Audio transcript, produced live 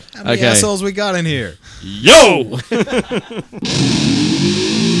How many assholes we got in here? Yo!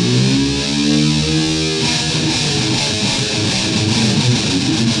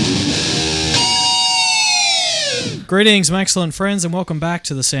 Greetings, my excellent friends, and welcome back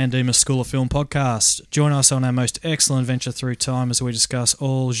to the San Dimas School of Film podcast. Join us on our most excellent venture through time as we discuss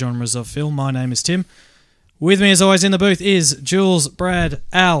all genres of film. My name is Tim. With me, as always, in the booth is Jules, Brad,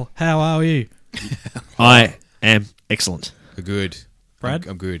 Al. How are you? I am excellent. Good. Brad?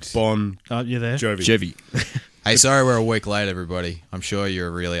 I'm good. Bon You there? Jovi. Hey, sorry we're a week late, everybody. I'm sure you're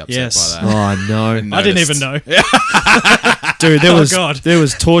really upset Yes. by that. Oh, no. I didn't even know. Dude, God. there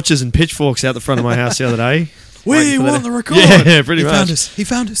was torches and pitchforks out the front of my house the other day. We want the record. Yeah, pretty much. He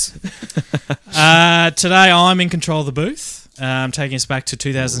found us. Today, I'm in control of the booth, taking us back to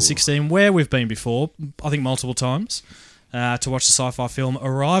 2016, where we've been before, I think multiple times, to watch the sci-fi film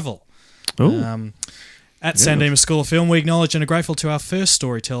Arrival. Ooh. At San Dimas School of Film, we acknowledge and are grateful to our first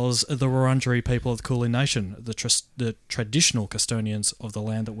storytellers, the Wurundjeri people of the Kulin Nation, the traditional custodians of the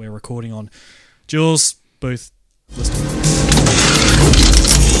land that we're recording on. Jules, booth, let's do it.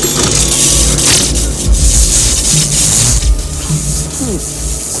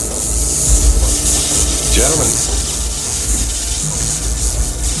 Gentlemen,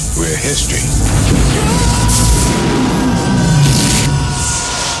 we're history.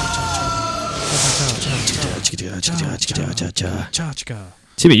 Cha-cha-ka.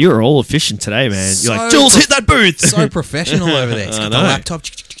 Timmy, you are all efficient today, man. You're like, So Jules, hit that booth! So professional over there. He's got the know. laptop.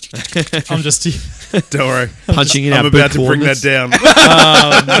 I'm just... Don't worry. Punching in I'm our about boot to bring that coordinates. down.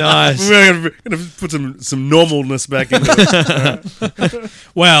 Oh, nice. We're going to put some normalness back into it.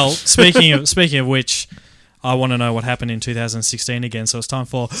 Well, speaking of which, I want to know what happened in 2016 again, so it's time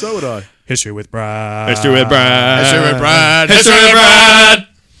for So would I. History with Brad. History with Brad. History with Brad. History with Brad.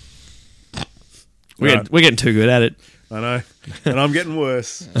 Right. We're getting too good at it. I know. And I'm getting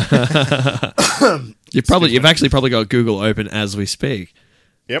worse. You've actually probably got Google open as we speak.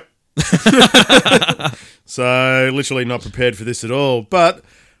 Yep. So, literally not prepared for this at all. But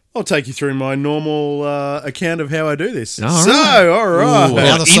I'll take you through my normal account of how I do this. All So, right. all right. Ooh,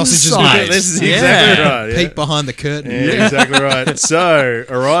 how the sausage is Inside. good. This is exactly right. Yeah. Peek behind the curtain. Yeah, exactly right. So,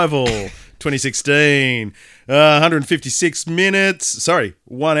 Arrival 2016, 156 minutes. Sorry,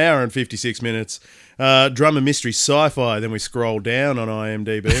 1 hour and 56 minutes. Drama mystery sci-fi. Then we scroll down on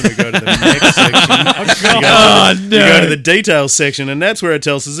IMDb and we go to the next section. You go to the details section, and that's where it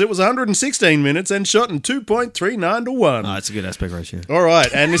tells us it was 116 minutes and shot in 2.39 to 1. Oh, it's a good aspect ratio. All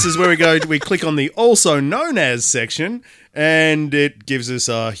right, and this is where we go. We click on the also known as section, and it gives us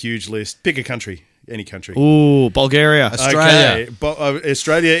a huge list. Pick a country, any country. Ooh, Bulgaria. Australia. Okay,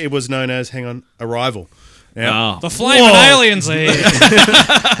 Australia. It was known as Arrival. Yeah. Oh. The flaming aliens are here. All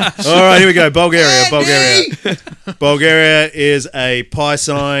right, here we go. Bulgaria. Bulgaria is a pi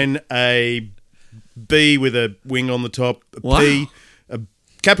sign, a B with a wing on the top, a Wow. P, a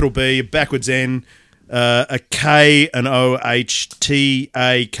capital B, a backwards N, a K, an O, H, T,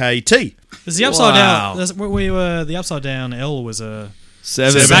 A, K, T. There's the upside Wow. down. The upside down L was a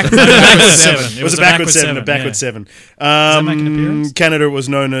Seven. backwards seven. It was a backwards seven. A backwards seven. that make an appearance? Canada was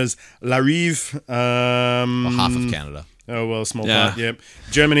known as La Rive. Well, half of Canada. Oh, well, small Yeah. part, yep.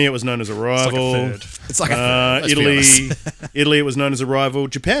 Germany, it was known as Arrival. It's like a third. Let's be Italy, honest. Italy, it was known as Arrival.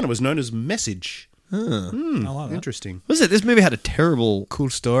 Japan, it was known as Message. I like that. Interesting. Was it? This movie had a terrible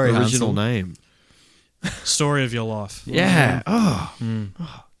Cool story. original Hansel. name. Story of your life. Yeah. Oh.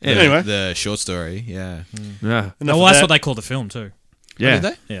 Anyway. The short story, yeah. Yeah. Enough Well, of that's that. what they called the film too. Yeah.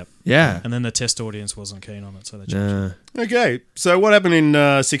 Did they? Yeah. Yeah. And then the test audience wasn't keen on it, so they changed it. Okay, so what happened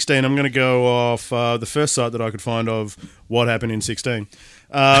in 16? I'm going to go off the first site that I could find of what happened in 16,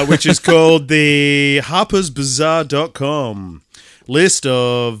 which is called the harpersbazaar.com list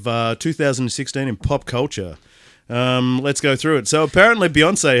of 2016 in pop culture. Let's go through it. So apparently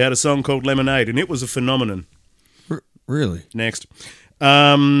Beyonce had a song called Lemonade, and it was a phenomenon. Really? Next.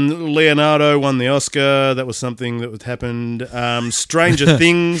 Leonardo won the Oscar. That was something that happened. Stranger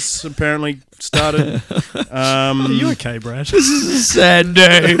Things apparently started. Are you okay, Brad? This is a sad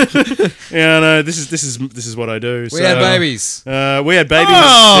day. Yeah, no, this is what I do. We had babies. We had babies.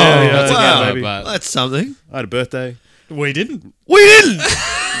 Oh, Yeah, I think I had wow. a baby. But That's something. I had a birthday. We didn't. We didn't.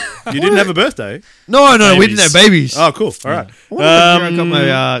 You didn't have a birthday? No, we Babies. didn't have babies. Oh, cool. All right. I wonder if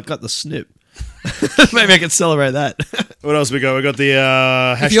I got the snip. Maybe I can celebrate that. What else we got? We got the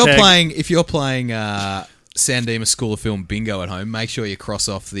hashtag. If you're playing San Dimas School of Film bingo at home, make sure you cross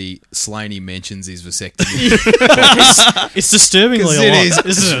off the Slaney mentions his vasectomy. It's disturbingly a It lot,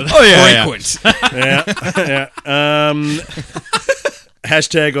 is. isn't it? Oh yeah. Frequent. Yeah.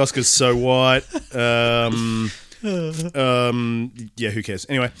 Hashtag Oscars so white. Yeah, who cares?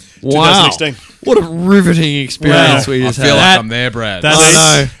 Anyway, Wow. 2016. What a riveting experience we I just feel had. like I'm there, Brad. That's,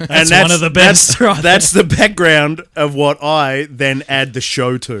 I know. that's one of the best. Right That's the background of what I then add the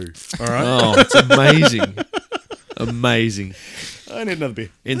show to. All right, Oh, it's amazing. Amazing. I need another beer.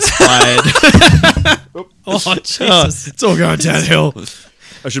 Inspired. oh, Jesus. It's all going downhill.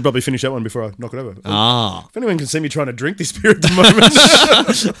 I should probably finish that one before I knock it over. Ah. If anyone can see me trying to drink this beer at the moment,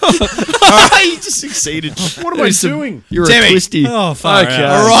 You just succeeded. what am I doing? You're Timmy. a twisty. Oh, far Okay.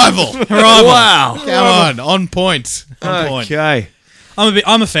 out. Arrival. Wow. Come on point. point. Okay.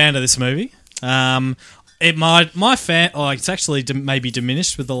 I'm a fan of this movie. It's actually maybe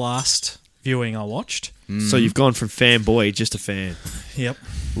diminished with the last viewing I watched. So you've gone from fanboy just a fan. Yep.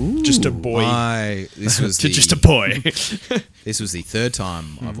 Just a boy. This was To the, just a boy. This was the third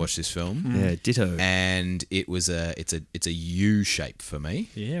time I've watched this film, Yeah, ditto. and it's a U shape for me.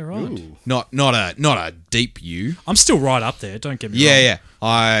 Yeah, right. Ooh. Not a deep U. I'm still right up there. Don't get me wrong. Yeah.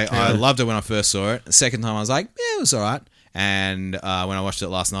 I loved it when I first saw it. The second time I was like, yeah, it was all right. And when I watched it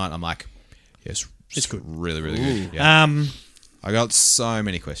last night, I'm like, yes, it's good, really, really good. Yeah. I got so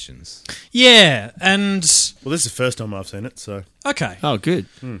many questions. Yeah, and Well, this is the first time I've seen it, so okay, Oh, good.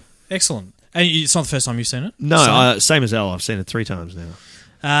 excellent. And it's not the first time you've seen it. No, same as Elle. I've seen it 3 times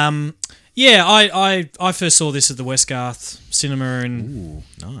now. Yeah, I first saw this at the Westgarth Cinema Ooh,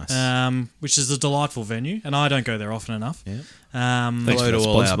 nice. which is a delightful venue, and I don't go there often enough. Yeah. Thanks Hello for to that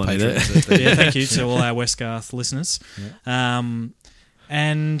all sponsor our money there. patrons. Yeah, thank you to all our Westgarth listeners.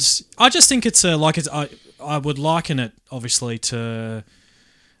 And I just think I would liken it obviously to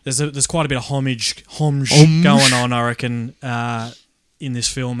there's quite a bit of homage going on, I reckon, in this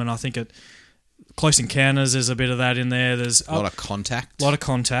film, and I think Close Encounters, there's a bit of that in there. There's A lot of contact.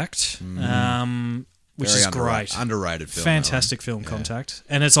 which Very is great. Underrated film. Fantastic film, Contact,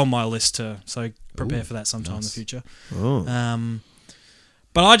 and it's on my list too. So prepare for that sometime in the future. Oh.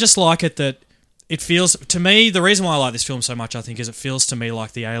 But I just like it that it feels to me. The reason why I like this film so much, I think, is it feels to me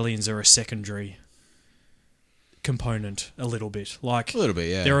like the aliens are a secondary component, a little bit. Like A little bit,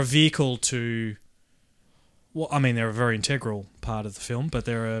 yeah. they're a vehicle to. Well, I mean, they're a very integral part of the film, but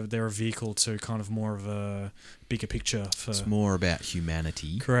they're a vehicle to kind of more of a bigger picture for. It's more about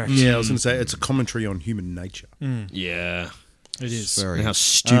humanity. Correct. yeah, I was going to say it's a commentary on human nature. Yeah. It is. Very. And how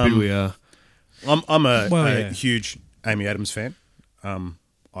stupid we are. I'm a yeah. huge Amy Adams fan.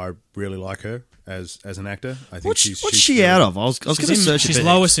 I really like her as an actor. I think What's she's she really- out of? I was going to search She's a bit.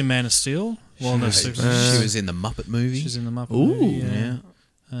 Lois in Man of Steel. Well, no, She was in the Muppet movie. she's in the Muppet Ooh. movie. Yeah. yeah.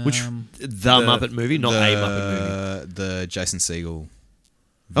 Which the Muppet movie, not a Muppet movie. The Jason Segel.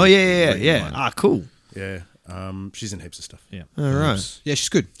 Oh yeah. one. Ah, cool. Yeah, she's in heaps of stuff. Yeah. All right. Yeah, she's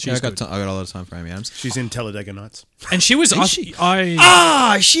good. She's I got good. I got a lot of time for Amy Adams. She's in Talladega Nights. And she was. I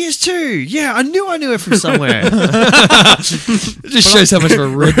Ah, she is too. Yeah, I knew her from somewhere. It just shows how much of a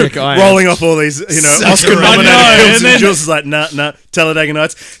redneck I am. Rolling off all these, Such a Oscar redneck. nominated I know, films, and and then- Jules is like, nah, Talladega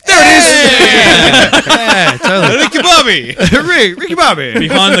Nights. There it Yeah, totally. Ricky Bobby. Ricky Bobby.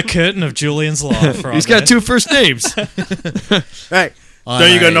 behind the curtain of Julian's life. Right He's got there. 2 first names. is. Hey, I'm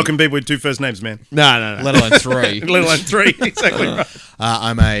don't you go a- knocking people with 2 first names, man. No. Let alone 3. Let alone 3. Exactly right.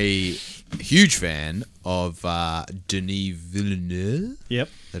 I'm a huge fan of Denis Villeneuve, Yep.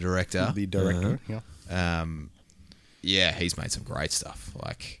 the director. The director. Yeah. Yeah, he's made some great stuff.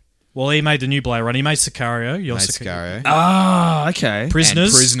 Like Well, he made the new Blade Runner. He made Sicario. made Sicario. Ah, okay.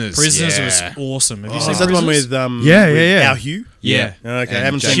 Prisoners. And Prisoners, yeah. was awesome. Have you Is seen that the one Prisoners? with Yeah. Al Hugh? Yeah. Okay, I And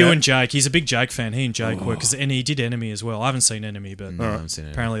haven't Jake- seen Hugh that. and Jake. He's a big Jake fan. He and Jake work, and he did Enemy as well. I haven't seen Enemy, but No, I haven't seen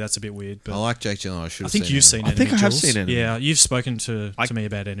it. apparently that's a bit weird. But I like Jake Gyllenhaal. I should I have think seen you've it. seen I Enemy. think I have Jules. seen Enemy. Yeah, you've spoken to me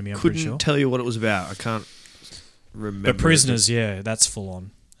about Enemy. I'm Couldn't pretty sure. tell you what it was about. I can't remember. But Prisoners, yeah, that's full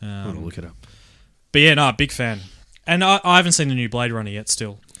on. I'll look it up. But yeah, no, big fan. And I haven't seen the new Blade Runner yet.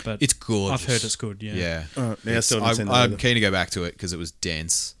 Still, but It's gorgeous. I've heard it's good. Yeah, Yeah. Yeah, I It's- still haven't seen that I'm either. keen to go back to it because it was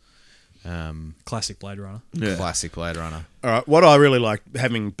dense. classic Blade Runner. Yeah. Classic Blade Runner. All right, what I really liked,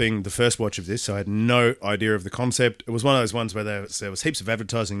 having been the first watch of this, I had no idea of the concept. It was one of those ones where there was heaps of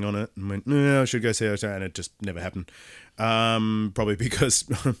advertising on it, and went, no, I should go see it, and it just never happened. Probably because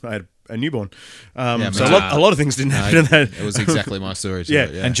I had a newborn. me So too. a lot of things didn't happen in that. It was exactly my story. Too, Yeah.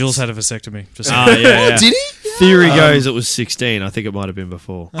 yeah. And Jules had a vasectomy. Just Ah, yeah. Did he? Theory goes it was 16. I think it might have been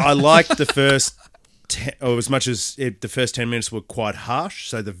before. I liked the first, or as much as the first 10 minutes were quite harsh.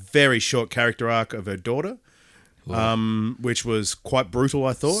 So the very short character arc of her daughter, which was quite brutal,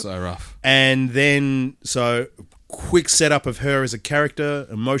 I thought. So rough. And then, so quick setup of her as a character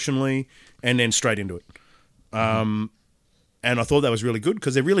emotionally, and then straight into it. And I thought that was really good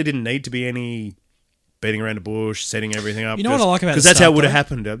because there really didn't need to be any beating around the bush, setting everything up. You know what I like about because the that's how start, it would have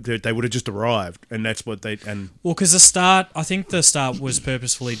though? happened. They would have just arrived, and that's what they and Well, because I think the start was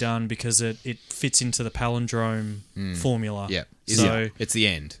purposefully done because it fits into the palindrome formula. Yeah. So It's the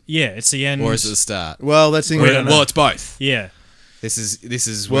end. yeah, it's the end. Or is it the start? well, that's the thing. we don't know. Well, it's both. Yeah. This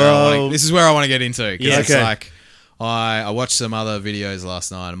is where I want to get into. 'Cause Yeah. it's Okay. like I watched some other videos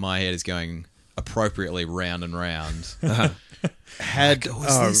last night, and my head is going appropriately round and round. had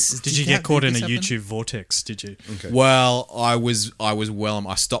Did you get caught in a YouTube vortex? Did you? Well,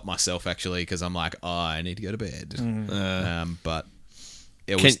 I stopped myself actually because I'm like, I need to go to bed. But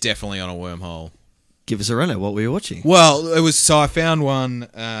it was definitely on a wormhole. Give us a runner. What were you watching? Well, it was so I found one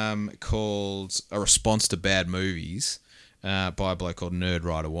called A Response to Bad Movies by a bloke called Nerd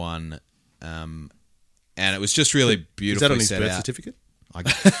Rider One, and it was just really Is beautifully that on his set birth out. certificate? I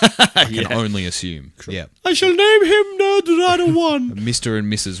can only assume. Yeah. I shall name him Nerd Rider 1. Mr.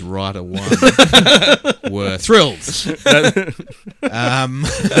 and Mrs. Rider 1 were thrilled.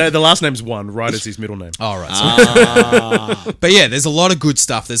 The last name's One. Ryder's his middle name. All right. But yeah, there's a lot of good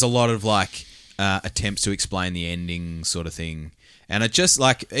stuff. There's a lot of like attempts to explain the ending sort of thing. And it just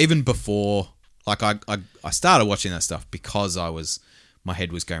like, even before, like I started watching that stuff because my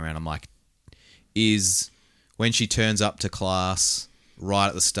head was going around. I'm like, is when she turns up to class right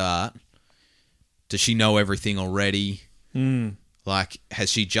at the start, does she know everything already? Like, has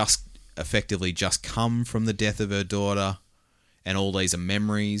she just effectively just come from the death of her daughter and all these are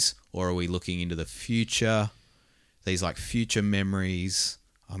memories, or are we looking into the future? These like future memories.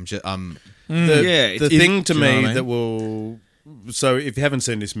 The thing to do you know me what I mean? that will. So if you haven't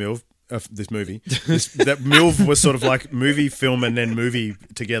seen this movie, that MILF was sort of like movie, film, and then movie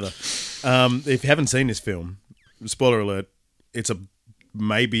together. If you haven't seen this film, spoiler alert, it's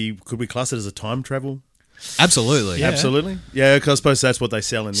maybe could we class it as a time travel? Absolutely. Yeah. Absolutely. Yeah, because I suppose that's what they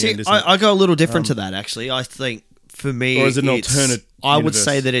sell in the See, end, isn't it? I go a little different to that, actually. I think, for me... Or is it an it's- alternate I would universe?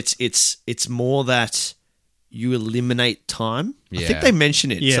 say that it's more that you eliminate time. I Yeah. think they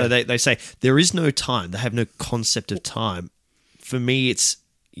mention it. Yeah. So they say there is no time. They have no concept of time. For me, it's,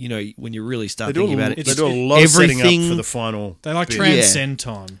 when you really start thinking about it, They do a lot of setting everything- up for the final. They like bit. transcend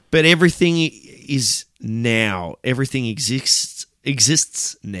time. but everything is now. Everything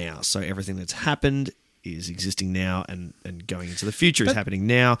exists now. So everything that's happened is existing now, and going into the future is happening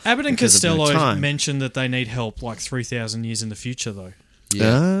now. Abbott and because of no Costello time. mentioned that they need help like 3,000 years in the future, though.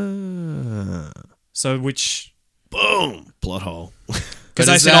 Yeah. So which... Boom! Plot hole. Because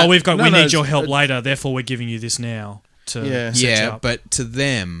they is said, that- we No, need your it's- help later, therefore we're giving you this now to Yeah. set you Yeah, up. but to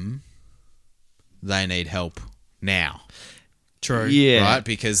them, they need help now, True. Yeah. right?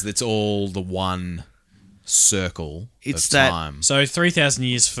 Because it's all the one circle It's of that- time. So 3,000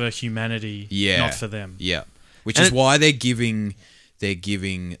 years for humanity, Yeah. not for them. Yeah, which And is why they're giving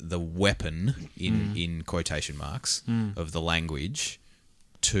the weapon in quotation marks of the language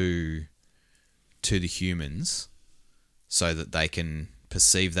to the humans, so that they can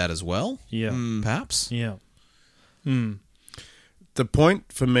perceive that as well. Yeah. Perhaps. Yeah. The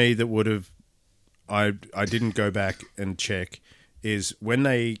point for me that would have I didn't go back and check is when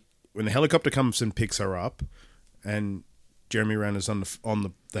the helicopter comes and picks her up, and Jeremy Renner's on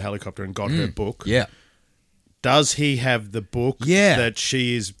the helicopter and got her book. Yeah. Does he have the book Yeah. that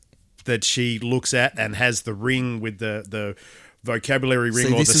she looks at and has the ring with the vocabulary ring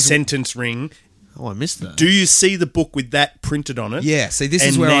See, or the this is- sentence ring? Oh, I missed that. Do you see the book with that printed on it? Yeah. See, this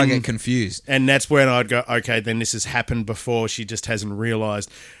is And where I then- get confused. And that's when I'd go, okay, then this has happened before. She just hasn't realised.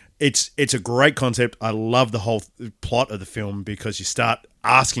 It's a great concept. I love the whole plot of the film because you start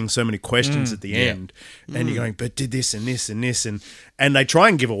asking so many questions at the end, and you're going, but did this and this and this, and they try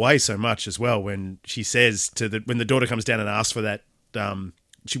and give away so much as well when she says when the daughter comes down and asks for that,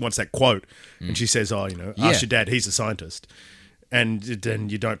 she wants that quote, and she says, ask your dad, he's a scientist, and then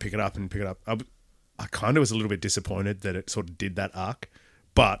you don't pick it up. I kind of was a little bit disappointed that it sort of did that arc,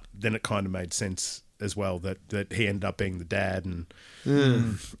 but then it kind of made sense as well that he ended up being the dad, and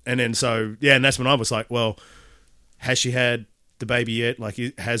then so and that's when I was like, well, has she had the baby yet? Like,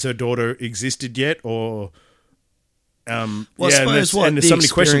 has her daughter existed yet? Or Well, I suppose and there's so many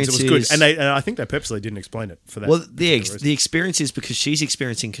questions. It was good, experience and I think they purposely didn't explain it for that. Well, particular reason. the experience is because she's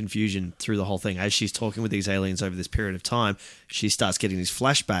experiencing confusion through the whole thing. As she's talking with these aliens over this period of time, she starts getting these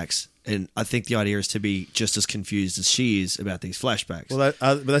flashbacks. And I think the idea is to be just as confused as she is about these flashbacks. Well,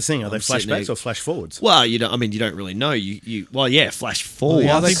 but that's the thing. Are they I'm sitting flashbacks there- or flash forwards? Well, you don't really know. Flash forward. I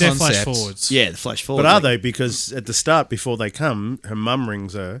other think they're flash concept- forwards. Yeah, the flash forward. But are they? Because at the start, before they come, her mum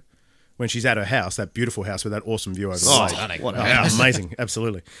rings her when she's at her house, that beautiful house with that awesome view over the lake. stunning. What a Oh, house. amazing,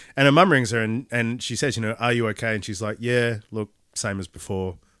 absolutely. And her mum rings her and she says, are you okay? And she's like, yeah, look, same as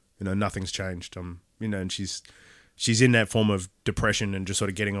before. Nothing's changed. I'm and she's in that form of depression and just sort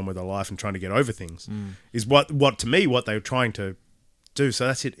of getting on with her life and trying to get over things. Is what to me what they're trying to do. So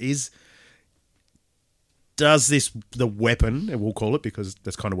that's it. Does the weapon, we'll call it, because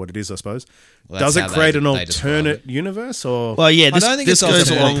that's kind of what it is, I suppose. Well, does it that's how create they an describe alternate it. universe, or Well, yeah, I don't think this it's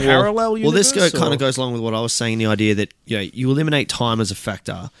goes ultimately along parallel Well, this universe, kind or- of goes along with what I was saying. The idea that you eliminate time as a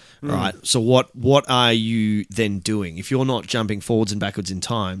factor, right? So what are you then doing if you're not jumping forwards and backwards in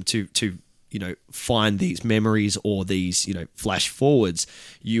time to find these memories or these flash forwards?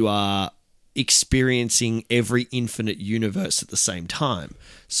 You are experiencing every infinite universe at the same time.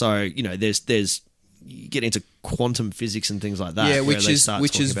 So there's you get into quantum physics and things like that. Yeah, where which they is start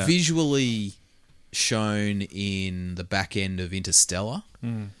talking about- visually shown in the back end of Interstellar.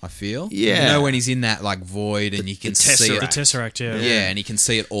 I feel. Yeah. when he's in that like void and you can see it. The Tesseract, yeah. Yeah, and he can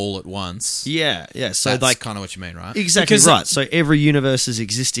see it all at once. Yeah. So That's like kind of what you mean, right? exactly Because- right. So every universe is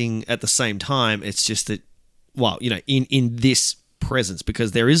existing at the same time. It's just that, in this presence,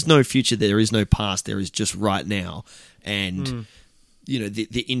 because there is no future, there is no past, there is just right now, and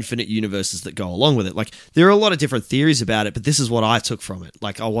the infinite universes that go along with it. Like there are a lot of different theories about it, but this is what I took from it.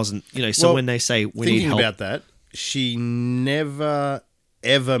 Like I wasn't, so Well, when they say we need thinking help, about that, she never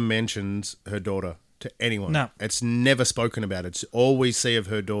ever mentions her daughter to anyone. No. It's never spoken about. It's all we see of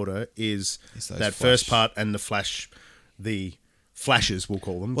her daughter is It's those that flash- first part and the flashes, we'll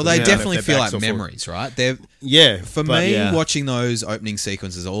call them. Well, they Yeah. definitely If feel they're like backs or forward. memories, right? They're Yeah, for but- me yeah. watching those opening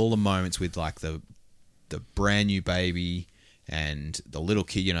sequences, all the moments with like the brand new baby and the little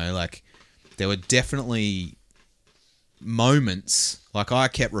kid, like there were definitely moments. Like I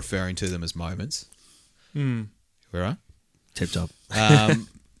kept referring to them as moments. Right? tip top.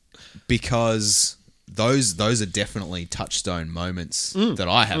 Because those are definitely touchstone moments that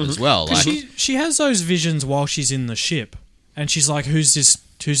I have as well. Like, She has those visions while she's in the ship, and she's like, "Who's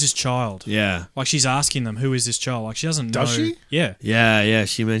this child?" Yeah. Like she's asking them, "Who is this child?" Like she doesn't know. Does she? Yeah. Yeah.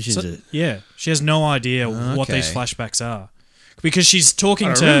 She mentions So- it. Yeah, she has no idea what Okay. these flashbacks are because she's talking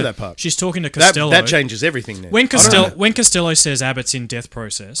I to remember that part. she's talking to That, Costello. that changes everything. Then when I don't Costello know. when Costello says Abbott's in death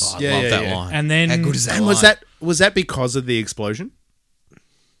process, I Yeah, love yeah, that yeah. line. And then- how good is that And line? was that because of the explosion?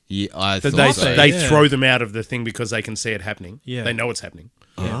 Yeah, I That thought they so. they yeah. throw them out of the thing because they can see it happening. Yeah. They know it's happening.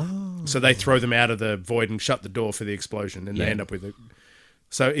 yeah. So they throw them out of the void and shut the door for the explosion, and they end up with it.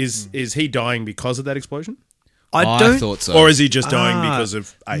 So is he dying because of that explosion, I don't. thought so. or is he just dying because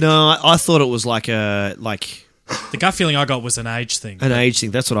of age? No, I thought it was like The gut feeling I got was an age thing. an age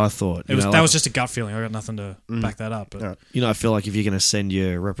thing. That's what I thought. It was, that that was just a gut feeling. I got nothing to back that up. But I feel like if you're going to send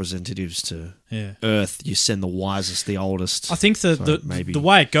your representatives to yeah. Earth, you send the wisest, the oldest. I think So maybe. the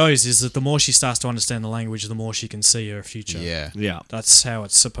way it goes is that the more she starts to understand the language, the more she can see her future. Yeah. Yeah. That's how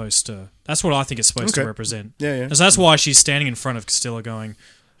it's supposed to. That's what I think it's supposed to Okay. represent. Yeah, yeah. And so that's why she's standing in front of Costello, going,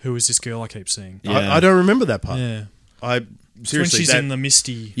 "Who is this girl I keep seeing?" Yeah. I don't remember that part. Yeah. I It's when seriously she's that, in the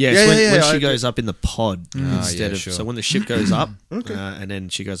misty. Yeah, it's Yeah, when, yeah, when yeah, she I- goes up in the pod instead yeah, of sure. so when the ship goes up and then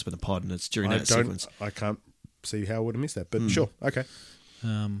she goes up in the pod and it's during I that don't. sequence. I can't see how I would have missed that, but sure, okay.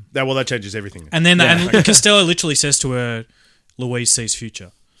 That changes everything. And then and Costello literally says to her, "Louise sees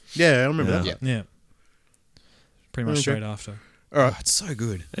future." Yeah, I remember that. Yeah. Yeah. Pretty much Okay. straight after. All right, It's so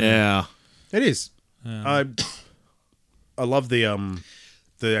good. Yeah. it is. I love the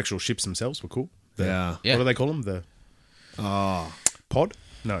actual ships themselves. Were cool. Yeah. Yeah. What do they call them? The pod?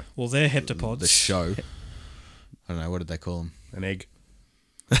 No, Well, they're heptapods. The show. I don't know, what did they call them? an egg.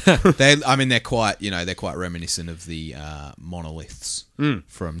 They're quite, they're quite reminiscent of the monoliths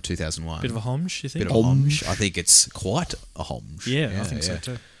from 2001. Bit of a homage, you think? Bit of a homage. I think it's quite a homage. Yeah, I think so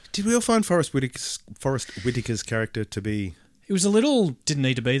too. Did we all find Forrest Whitaker's character to be? It was a little didn't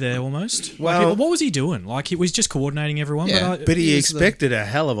need to be there almost. Well- Like, what was he doing? Like he was just coordinating everyone. Yeah, but But he was the- expected a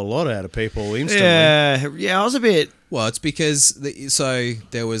hell of a lot out of people instantly. Yeah. I was a bit. Well, it's because so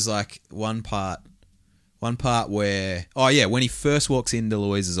there was like one part where when he first walks into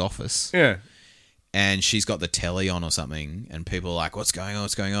Louise's office Yeah. and she's got the telly on or something, and people are like, "What's going on?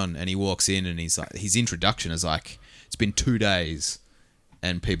 What's going on?" And he walks in and he's like, his introduction is like, "It's been 2 days,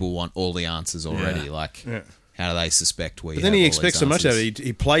 and people want all the answers already." Yeah. Like, Yeah. how do they suspect we? But then have he all expects these so much out of answers? it.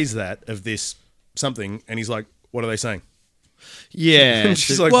 He plays that of this something, and he's like, "What are they saying?" Yeah. And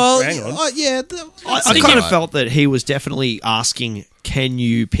she's like, Well, "Hang on." I kind of felt that he was definitely asking, "Can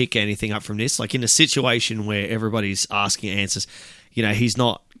you pick anything up from this?" Like in a situation where everybody's asking answers, he's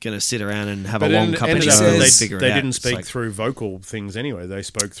not going to sit around and have a long cup of ended tea up and they- figure they it out. didn't It's speak like- through vocal things anyway. They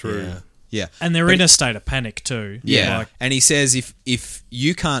spoke through. Yeah. Yeah, and they're in a state of panic too. yeah. Like, And he says, if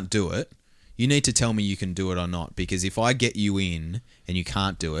you can't do it, you need to tell me you can do it or not. Because if I get you in and you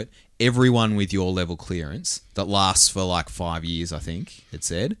can't do it, everyone with your level clearance that lasts for like 5 years, I think it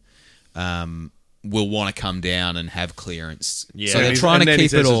said, will want to come down and have clearance. Yeah. So they're And trying to then he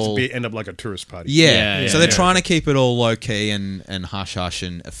keep says it all. end up like a tourist party. Yeah. Yeah, So they're yeah. trying to keep it all low key and hush hush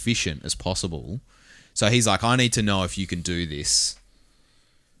and efficient as possible. So he's like, I need to know if you can do this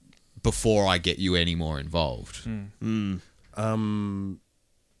before I get you any more involved.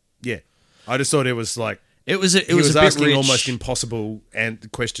 Yeah. I just thought it was like It was he a was bit asking rich. almost impossible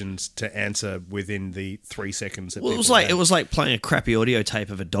questions to answer within the 3 seconds. That Well, it was people like had. it was like playing a crappy audio tape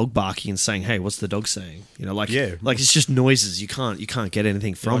of a dog barking and saying, "Hey, what's the dog saying?" You know, like Yeah. like it's just noises. You can't get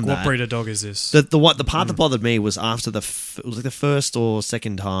anything from Like, that. what breed of dog is this? The part that bothered me was after it was like the first or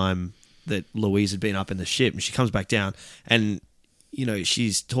second time that Louise had been up in the ship, and she comes back down, and you know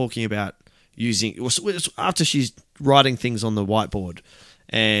she's talking about using. It was after she's writing things on the whiteboard,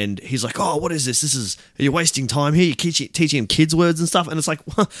 and he's like, "Oh, what is this? You're wasting time here. You're teaching him kids words and stuff." And it's like,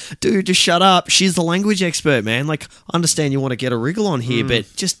 well, dude, just shut up. She's the language expert, man. Like, I understand you want to get a wriggle on here, but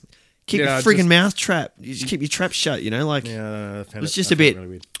just keep Yeah, your friggin' just- mouth trapped. You just keep your trap shut. You know, like. Yeah, I found It was it- just I a found it bit. really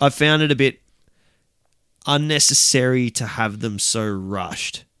weird. I found it a bit unnecessary to have them so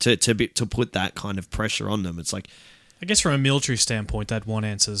rushed to put that kind of pressure on them. It's like I guess from a military standpoint, they'd want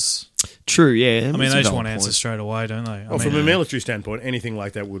answers. true, yeah. I mean, they just want answers straight away, don't they? Well, from a military standpoint, anything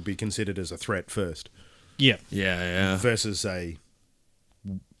like that would be considered as a threat first, yeah. Yeah. versus the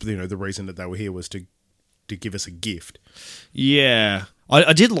reason that they were here was to give us a gift. Yeah.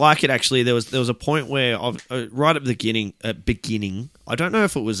 I did like it actually. There was a point where right at the beginning, I don't know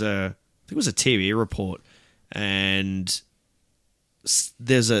if it was I think it was a TV report, and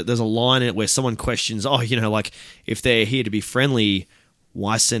there's a line in it where someone questions, oh, you know, like if they're here to be friendly,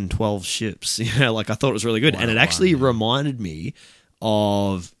 why send 12 ships? You know, like I thought it was really good, and it actually reminded me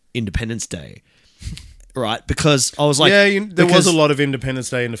of Independence Day, right? Because I was like, there was a lot of Independence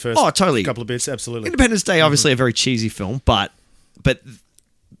Day in the first totally. couple of bits, absolutely. Independence Day, obviously a very cheesy film, but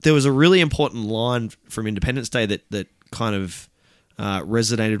there was a really important line from Independence Day that kind of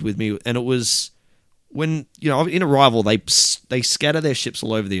resonated with me, and it was when, you know, in Arrival they scatter their ships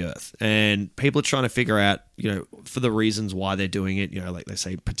all over the earth, and people are trying to figure out, you know, for the reasons why they're doing it. You know, like they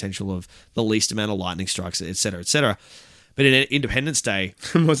say, potential of the least amount of lightning strikes, etc., etc. But in Independence Day,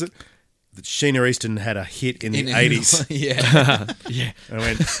 Was it that Sheena Easton had a hit in the 80s? Yeah. yeah, And I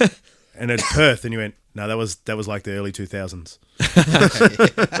went, and it's Perth, and you went, no, that was like the early 2000s.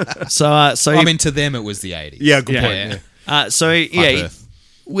 so I mean, to them, it was the 80s. Yeah, good Yeah. point. Yeah. Yeah. Perth.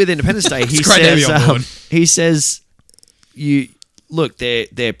 With Independence Day, he great to have says, you on board. he says, you look,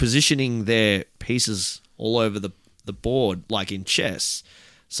 they're positioning their pieces all over the board like in chess.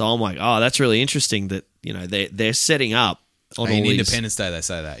 So I'm like, oh, that's really interesting that, you know, they're setting up on In all these. Independence Day, they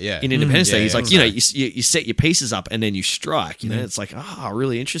say that. Yeah. In Independence Day, Yeah, he's yeah, like, you know, okay. you set your pieces up and then you strike. You know, it's like,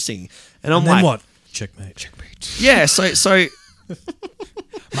 really interesting. And I'm And then like, what? Checkmate. yeah. So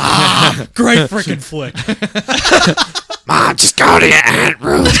Great freaking flick. Mom, just go to your aunt,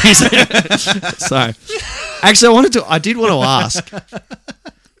 Ruth. So, actually, I did want to ask,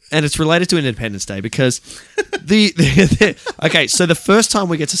 and it's related to Independence Day because okay, so the first time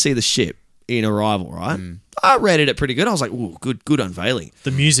we get to see the ship in Arrival, right? I rated it pretty good. I was like, ooh, good unveiling.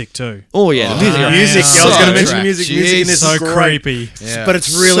 The music too. Oh yeah, the music. yeah. Music. Yeah. I was going to So mention track. music. Jeez, Music in this So is great. creepy. Yeah. But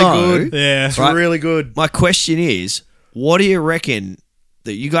it's really So- good. Yeah. It's Right. really good. My question is, what do you reckon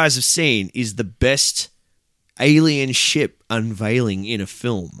that you guys have seen is the best alien ship unveiling in a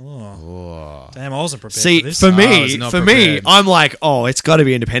film? Damn, I wasn't prepared See, for this. for I was me, not for prepared. me, I'm like, oh, it's got to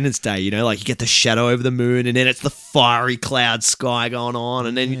be Independence Day. You know, like you get the shadow over the moon, and then it's the fiery cloud sky going on,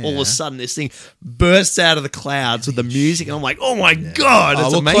 and then all of a sudden this thing bursts out of the clouds with the music, and I'm like, oh my god,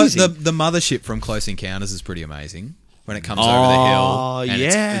 it's amazing. The mothership from Close Encounters is pretty amazing when it comes over the hill. And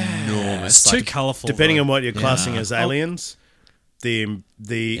yeah. It's enormous. it's too colourful. Depending though. on what you're classing as aliens, the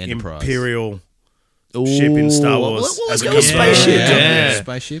Enterprise. Imperial ship in Star Wars. Well, as it's a got a component. spaceship. Yeah.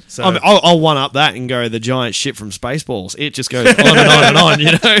 Spaceship. So I mean, I'll one up that and go the giant ship from Spaceballs. It just goes on and on and on.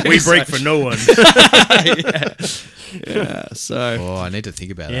 You know, we break for no one. yeah. So Oh, I need to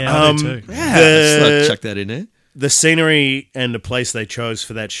think about Yeah, that. I do too. let's chuck that in there. The scenery and the place they chose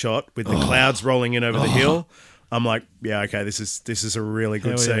for that shot with the clouds rolling in over the hill, I'm like, yeah, okay, this is a really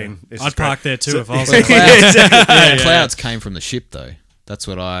good Hell yeah. scene. This is I'd great. park there too if I was The there. clouds, clouds came from the ship, though. That's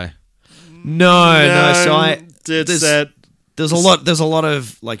what I. No. So it's that. there's a lot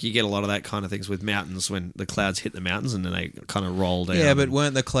of like you get a lot of that kind of things with mountains when the clouds hit the mountains and then they kind of roll down. Yeah, but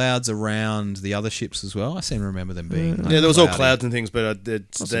weren't the clouds around the other ships as well? I seem to remember them being. Yeah, there was all cloudy. clouds and things, but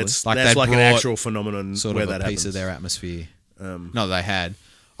that's Like like they an brought actual phenomenon Sort where of a that piece happens. of their atmosphere. No, they had.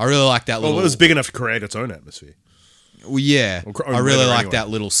 I really like that little. Well, it was big enough to create its own atmosphere. Well, yeah, Or I really weather like anyway. that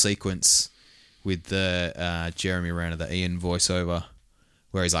little sequence with the Jeremy Renner, the Ian voiceover,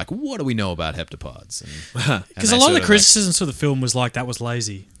 where he's like, "What do we know about heptapods?" And Because they a lot of sort the criticisms for the film was like that was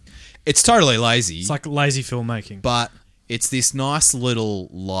lazy. it's totally lazy. It's like lazy filmmaking. But it's this nice little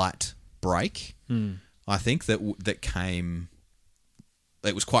light break. I think that came.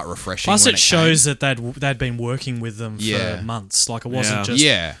 It was quite refreshing. Plus, when it shows that they'd been working with them for months. Like it wasn't just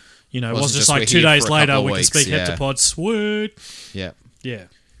you know, it wasn't just like 2 we're here days for a later couple we of can weeks, speak yeah. heptapods. Sweet. Yeah. Yeah.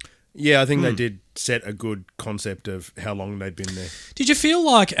 Yeah, I think they did set a good concept of how long they'd been there. Did you feel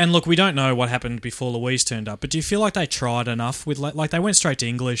like, and look, we don't know what happened before Louise turned up, but do you feel like they tried enough with, like they went straight to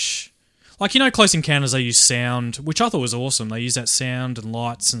English? Like, you know, Close Encounters, they use sound, which I thought was awesome. They use that sound and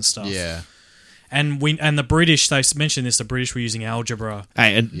lights and stuff. Yeah. And the British, they mentioned this, the British were using algebra.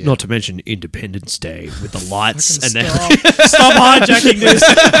 Hey, and not to mention Independence Day with the lights and then Stop hijacking this.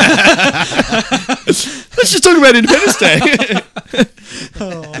 let's just talk about Independence Day.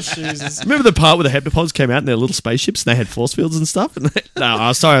 Oh, Jesus. Remember the part where the heptapods came out in their little spaceships and they had force fields and stuff? And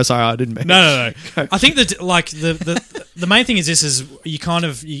sorry, I didn't mean. No. I think that like the main thing is this is you kind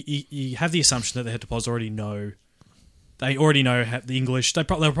of you have the assumption that the heptapods already know. They already know the English. They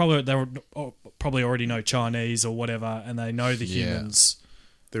probably already know Chinese or whatever, and they know the humans.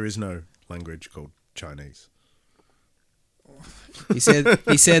 There is no language called Chinese. He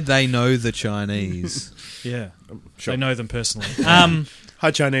said they know the Chinese. Yeah, Sure. they know them personally. Hi,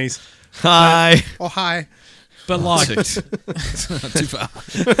 Chinese. Hi. Oh, hi. But like, Too far.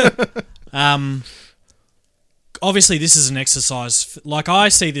 obviously, this is an exercise. Like I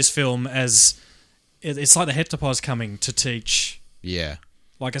see this film as it's like the heptapods coming to teach. Yeah.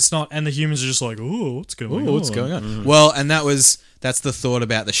 Like it's not, and the humans are just like, "Oh, what's going on? What's going on?" Well, and that's the thought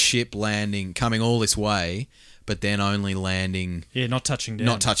about the ship landing, coming all this way, but then only landing, Yeah, not touching down,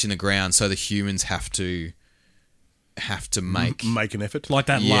 not touching the ground. So the humans have to make Make an effort. like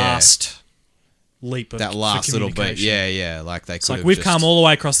that Yeah. last leap of that last little bit. communication. Yeah. Like they could. It's like have we've just- come all the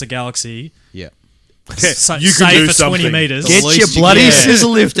way across the galaxy. Yeah. So, You can say do for 20 something. meters. The Get least your you bloody can. scissor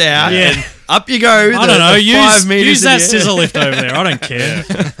lift out Yeah. and up you go. I don't know. the 5 meters Use in that the air. scissor lift over there. I don't care.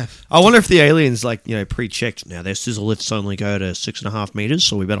 I wonder if the aliens, pre-checked. Now, their scissor lifts only go to 6.5 meters,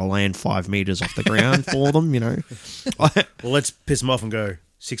 so we better land 5 meters off the ground for them, Well, let's piss them off and go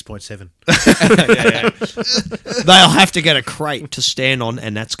 6.7. They'll have to get a crate to stand on,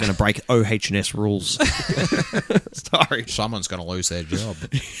 and that's going to break OH&S rules. Sorry. Someone's going to lose their job.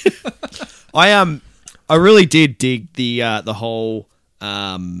 I really did dig the whole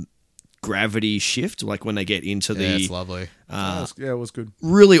gravity shift, like when they get into Yeah, it's the lovely. It was good.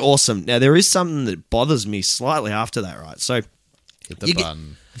 really awesome. Now there is something that bothers me slightly after that, right? So Hit the you get-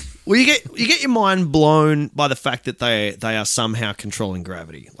 button. well, you get your mind blown by the fact that they are somehow controlling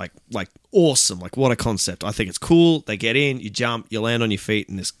gravity. Like awesome, like what a concept. I think it's cool. They get in, you jump, you land on your feet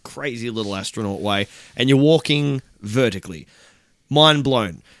in this crazy little astronaut way, and you're walking vertically. Mind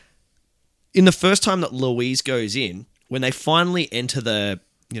blown. In the first time that Louise goes in, when they finally enter the,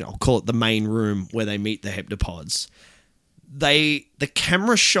 I'll call it the main room where they meet the heptapods, the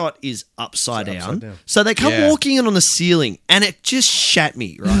camera shot is upside down. So they come Yeah. walking in on the ceiling, and it just shat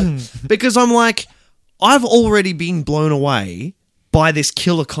me, right? Because I'm like, I've already been blown away by this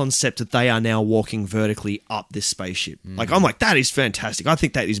killer concept that they are now walking vertically up this spaceship. Like, I'm like, that is fantastic. I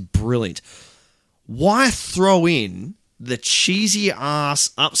think that is brilliant. Why throw in the cheesy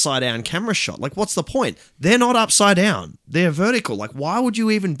ass upside down camera shot? Like, what's the point? They're not upside down. They're vertical. Like, why would you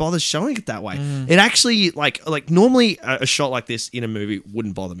even bother showing it that way? It actually, like normally a shot like this in a movie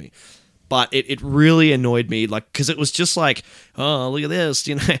wouldn't bother me. But it really annoyed me, like, because it was just like, oh, look at this,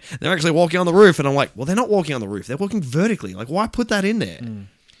 they're actually walking on the roof. And I'm like, well, they're not walking on the roof. They're walking vertically. Like, why put that in there? I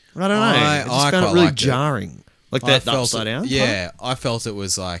don't know. I just I found it quite really liked it. jarring. Like, I that felt upside down. Yeah, I felt it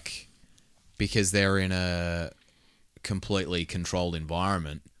was like because they're in a completely controlled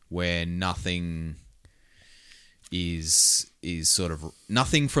environment where nothing is sort of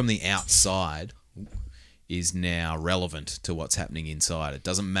nothing from the outside is now relevant to what's happening inside. It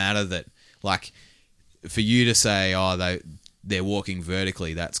doesn't matter that, like, for you to say, oh, they're walking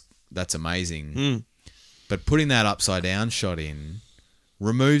vertically, that's amazing. But putting that upside down shot in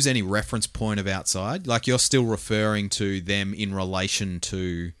removes any reference point of outside. Like, you're still referring to them in relation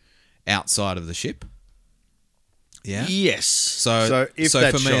to outside of the ship. Yeah. Yes. So if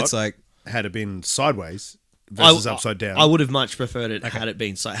that for me, shot it's like, had it been sideways versus upside down, I would have much preferred it had it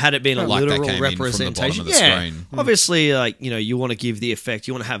been a Like they literal came in from the bottom representation. of the Yeah, screen. obviously, like you want to give the effect,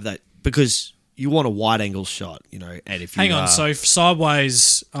 you want to have that because you want a wide angle shot, and if you Hang on, so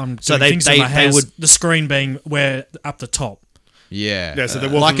sideways, So doing things in my house, would- the screen being where up the top. yeah. Yeah, so they're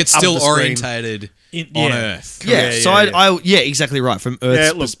walking like it's up still the screen. orientated on Earth. Yeah, exactly right, from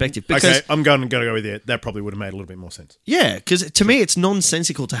Earth's perspective. Because, okay, I'm going to go with you. That probably would have made a little bit more sense. Yeah, because to me it's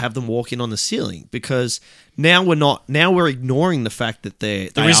nonsensical to have them walking on the ceiling, because now we're ignoring the fact that there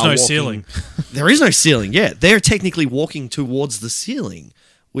is no ceiling. There is no ceiling, yeah. They're technically walking towards the ceiling,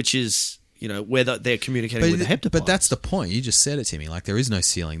 which is, where they're communicating with the heptapods. But that's the point. You just said it, Timmy. Like, there is no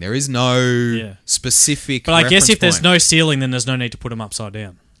ceiling. There is no specific But I guess if point. there's no ceiling, then there's no need to put them upside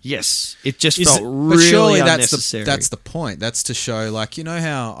down. Yes, it just felt But really surely unnecessary. that's the point. That's to show, like, you know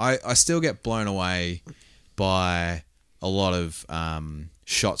how I still get blown away by a lot of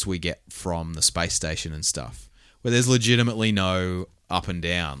shots we get from the space station and stuff, where there's legitimately no up and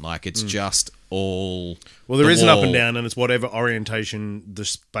down. Like, it's just all. Well, there is an wall. up and down, and it's whatever orientation the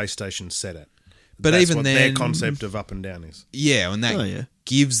space station's set at. But That's even what then, their concept of up and down is. Yeah, and that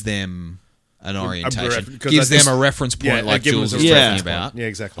gives them an orientation, because gives that's- them a reference point, like give them Jules a was reference talking about. Yeah,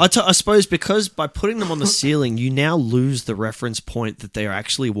 exactly. I suppose because by putting them on the ceiling, you now lose the reference point that they are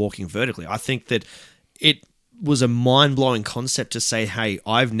actually walking vertically. I think that it was a mind-blowing concept to say, hey,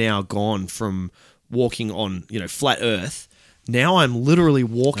 I've now gone from walking on, flat Earth. Now I'm literally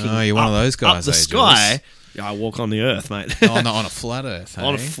walking Oh, you're one of those guys, up the eh, sky. Jules? Yeah, I walk on the Earth, mate. on a flat Earth.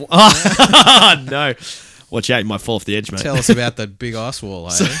 On Hey? no. Watch out, you might fall off the edge, mate. Tell us about that big ice wall.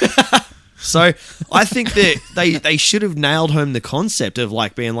 Hey? So I think that they should have nailed home the concept of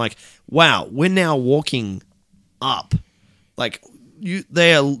like being like, wow, we're now walking up. Like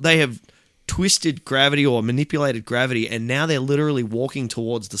they have twisted gravity or manipulated gravity, and now they're literally walking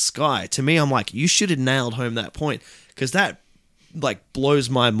towards the sky. To me, I'm like, you should have nailed home that point, because that like blows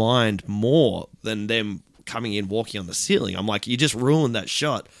my mind more than them coming in walking on the ceiling. I'm like, you just ruined that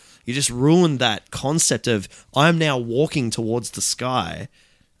shot. You just ruined that concept of I'm now walking towards the sky.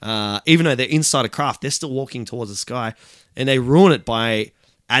 Even though they're inside a craft, they're still walking towards the sky, and they ruin it by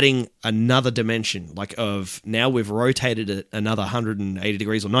adding another dimension, like of now we've rotated it another 180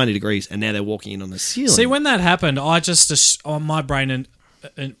 degrees or 90 degrees, and now they're walking in on the ceiling. See, when that happened, I just on my brain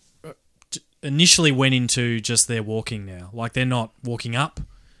initially went into just they're walking now, like they're not walking up,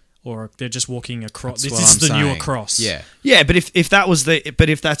 or they're just walking across. That's This what is I'm the new saying. across. Yeah. Yeah, but if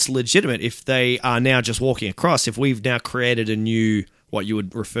that's legitimate, if they are now just walking across, if we've now created a new, what you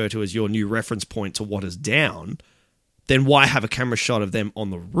would refer to as your new reference point to what is down, then why have a camera shot of them on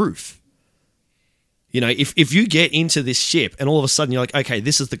the roof? If you get into this ship and all of a sudden you're like, okay,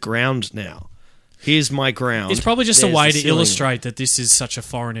 this is the ground now. Here's my ground. It's probably just a There's way the to ceiling. illustrate that this is such a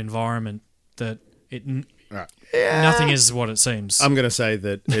foreign environment that Right. nothing is what it seems. I'm going to say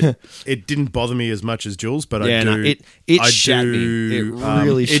that it didn't bother me as much as Jules, but Yeah, I do. no, it I shat me. do, It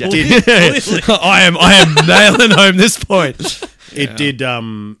really it shat did. me. I am nailing home this point. It did.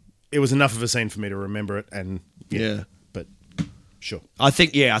 It was enough of a scene for me to remember it, and Yeah. But sure. I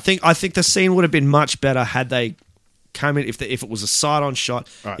think the scene would have been much better had they come in, if it was a side-on shot,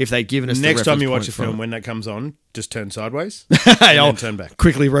 Right. if they'd given us the Next time reference you watch point a from film, it. when that comes on, just turn sideways Hey, and I'll then turn back.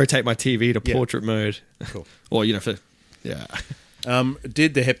 quickly rotate my TV to Yeah. portrait mode. Cool. Or, yeah. Did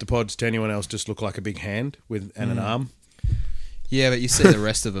the heptapods to anyone else just look like a big hand with and an arm? Yeah, but you see the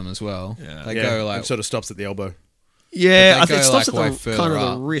rest of them as well. They go like it sort of stops at the elbow. Yeah, But I they think it go, stops like, at way the further kind of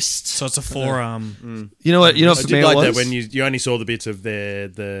up. the wrist. So it's a forearm. You know what? I For did me, like it was that when you only saw the bits of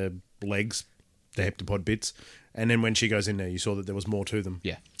the legs, the heptapod bits, and then when she goes in there, you saw that there was more to them.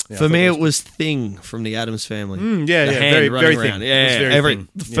 yeah. Yeah, I For thought me, that it was Thing from the Addams Family. yeah, The yeah, hand very, running very around. thin. Yeah, It was very every thin.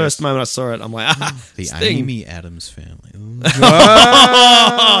 the Yes. first moment I saw it, I'm like, The it's Thing. Amy Adams family. Ooh.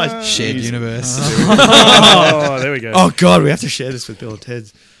 Oh, Shared universe. Oh, there we go. oh God, we have to share this with Bill and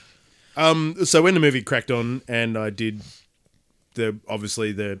Ted's. So when the movie cracked on, and I did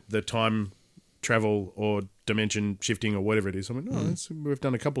obviously the time travel or dimension shifting or whatever it is, I went, we've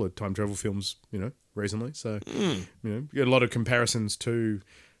done a couple of time travel films, recently. So you get a lot of comparisons to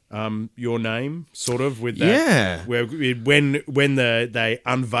Your Name, sort of with that. Yeah. Where when they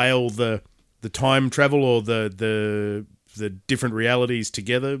unveil the time travel or the different realities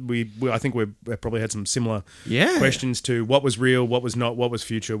together, I think we've probably had some similar Yeah. questions to what was real, what was not, what was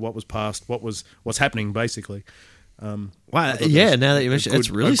future, what was past, what's happening, basically. Wow, yeah. Now that you mention, it's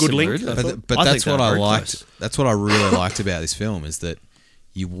really a good similar, link. isn't it? But I that's think what they're I very liked. close. That's what I really liked about this film, is that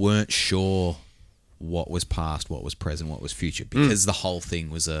you weren't sure what was past, what was present, what was future, because the whole thing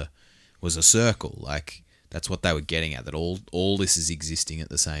was a circle. Like, that's what they were getting at, that all this is existing at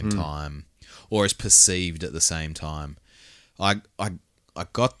the same time, or is perceived at the same time. I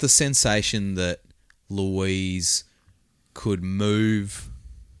got the sensation that Louise could move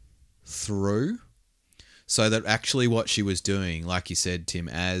through, so that actually what she was doing, like you said, Tim,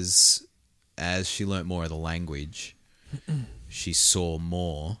 as she learnt more of the language, she saw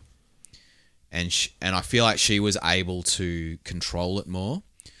more. and I feel like she was able to control it more.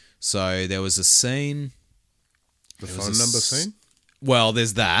 So there was a scene. The phone number scene? Well,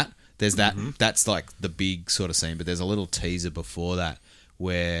 there's that. That's like the big sort of scene, but there's a little teaser before that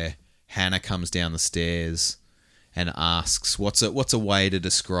where Hannah comes down the stairs and asks, "What's a way to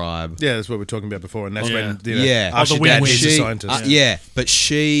describe?" Yeah, that's what we were talking about before, and that's when the your dad win-win. is a scientist. But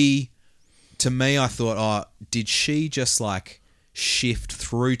she, to me, I thought, did she just like shift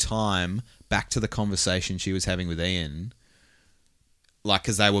through time back to the conversation she was having with Ian? Like,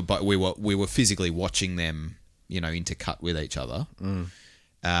 because we were physically watching them, intercut with each other.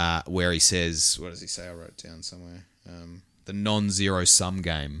 Where he says, what does he say? I wrote it down somewhere. The non-zero sum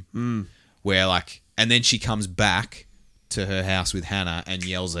game. Where like, and then she comes back to her house with Hannah and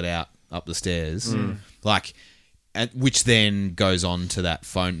yells it out up the stairs. Like, which then goes on to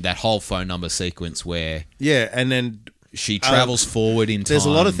that whole phone number sequence where and then she travels forward in time. There's a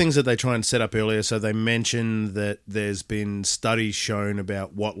lot of things that they try and set up earlier. So they mention that there's been studies shown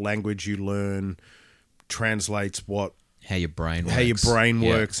about what language you learn translates how your brain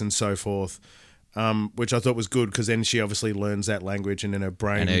works and so forth, which I thought was good because then she obviously learns that language and then her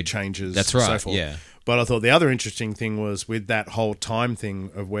brain changes. That's right. And so forth. Yeah. But I thought the other interesting thing was with that whole time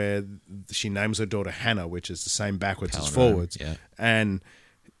thing of where she names her daughter Hannah, which is the same backwards as forwards. Yeah. And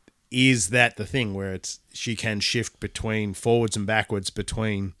is that the thing where she can shift between forwards and backwards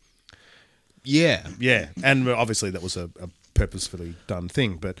between? Yeah. Yeah. And obviously that was a purposefully done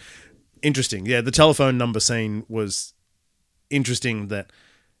thing, but interesting. Yeah. The telephone number scene was interesting that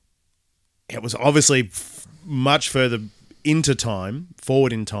it was obviously much further into time,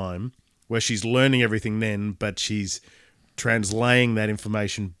 forward in time, where she's learning everything then, but she's translaying that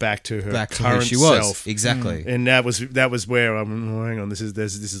information back to her current self. Exactly. And that was where hang on, this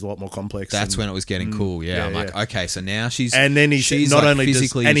is a lot more complex. That's when it was getting cool. Yeah. I'm like, okay, so now she's and then she's not like only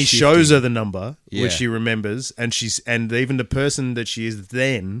physically and he shifting. shows her the number which she remembers, and even the person that she is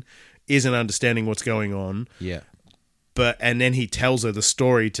then isn't understanding what's going on. Yeah. And then he tells her the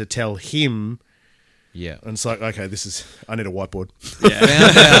story to tell him. Yeah. And it's like, okay, I need a whiteboard.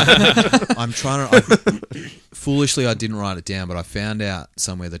 Yeah. I'm trying to... foolishly, I didn't write it down, but I found out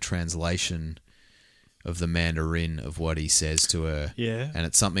somewhere the translation of the Mandarin of what he says to her. Yeah. And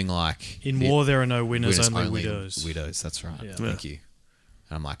it's something like... In war, there are no winners, only widows. Widows, that's right. Yeah. Thank you.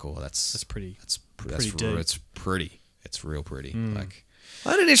 And I'm like, that's pretty. That's deep. It's pretty. It's real pretty. Like,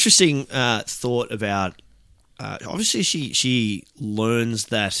 I had an interesting thought about... obviously, she learns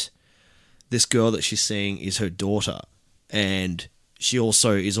that this girl that she's seeing is her daughter, and she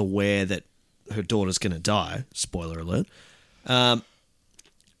also is aware that her daughter's going to die. Spoiler alert.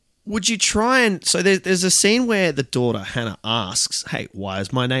 Would you try and... So there's a scene where the daughter, Hannah, asks, hey, why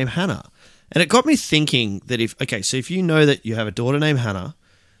is my name Hannah? And it got me thinking that if you know that you have a daughter named Hannah,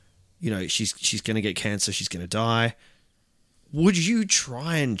 she's going to get cancer, she's going to die, would you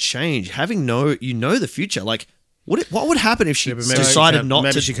try and change? Having the future, like... What would happen if she decided not to...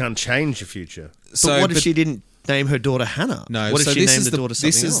 Maybe she can't change the future. But what if she didn't name her daughter Hannah? No. What if so she this named is the daughter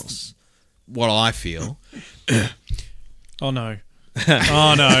something else? What I feel. Oh, no.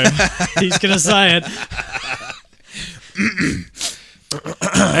 Oh, no. He's going to say it.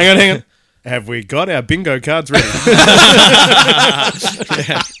 Hang on. Have we got our bingo cards ready?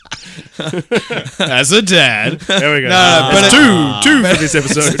 As a dad. There we go. But two for this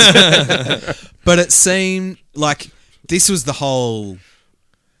episode. But it seemed like this was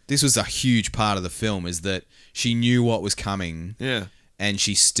a huge part of the film, is that she knew what was coming. Yeah. And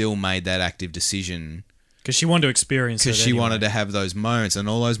she still made that active decision. Because she wanted to experience it. Because she wanted to have those moments. And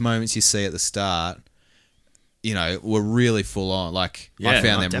all those moments you see at the start, were really full on. Like, I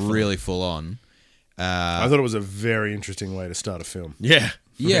found them definitely. really full on. I thought it was a very interesting way to start a film. Yeah.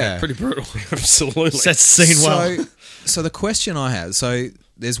 Yeah. Pretty brutal. Absolutely. Sets the scene well. So the question I have,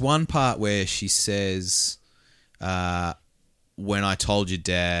 there's one part where she says, when I told your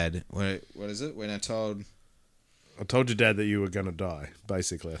dad, what is it? When I told your dad that you were going to die,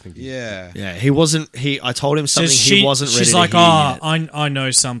 basically, I think. Yeah. Yeah, I told him something he wasn't ready to hear. She's like, yet. I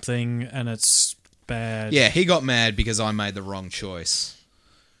know something and it's bad. Yeah, he got mad because I made the wrong choice,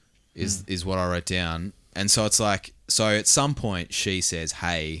 is what I wrote down. And so it's like, at some point she says,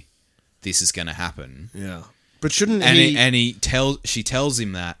 hey, this is going to happen. Yeah. But shouldn't she tells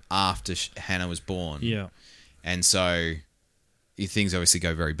him that after Hannah was born. Yeah. And so things obviously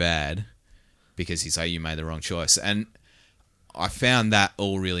go very bad because he's like, you made the wrong choice. And I found that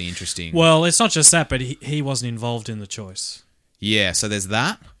all really interesting. Well, it's not just that, but he wasn't involved in the choice. Yeah, so there's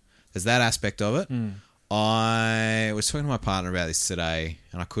that. There's that aspect of it. I was talking to my partner about this today,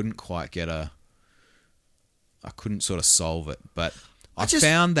 and I couldn't quite I couldn't sort of solve it, but I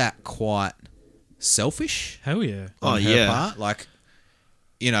found that quite selfish. Hell yeah. Oh, On her yeah. part. Like,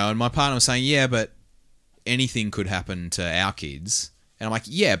 and my partner was saying, yeah, but anything could happen to our kids. And I'm like,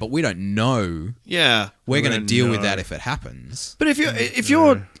 yeah, but we don't know. Yeah. We're going to don't deal with know. that if it happens. But if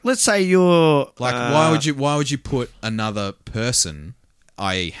you're, let's say you're Like, why would you put another person,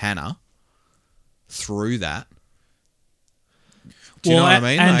 i.e. Hannah, through that? Do you know what I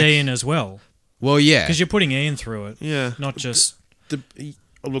mean? And Like- Ian as well. Well, yeah. Because you're putting Ian through it. Yeah. Not just...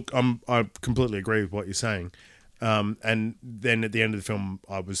 Look, I completely agree with what you're saying. And then at the end of the film,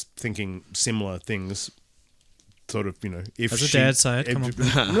 I was thinking similar things. Sort of, if As a she, dad, say it, come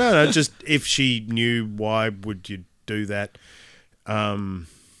on. No, just if she knew, why would you do that?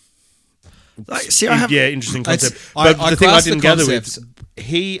 see, I have. Yeah, interesting concept. It's- But I the thing I class the didn't gather concepts- with,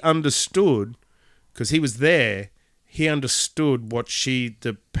 he understood because he was there. He understood what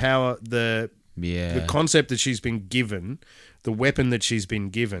the power, the concept that she's been given, the weapon that she's been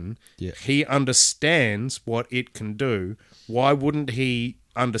given. Yeah. He understands what it can do. Why wouldn't he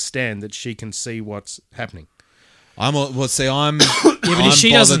understand that she can see what's happening? I'm if she I'm doesn't-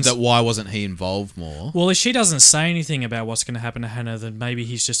 bothered that why wasn't he involved more? Well, if she doesn't say anything about what's going to happen to Hannah, then maybe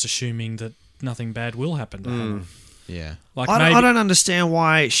he's just assuming that nothing bad will happen to Hannah. Yeah. Like I don't understand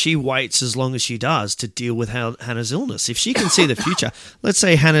why she waits as long as she does to deal with Hannah's illness. If she can see the future, let's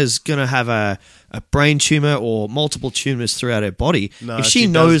say Hannah's going to have a brain tumor or multiple tumors throughout her body. No, if she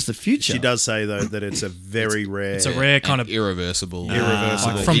does- knows the future, She does say though that it's a very rare. It's a rare kind of irreversible,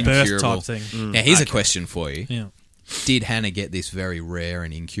 like from birth incurable. type thing. Now, here's a question for you: Yeah. Did Hannah get this very rare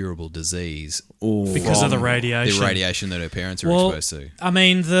and incurable disease Because of the from radiation. The radiation that her parents were Well, exposed to. I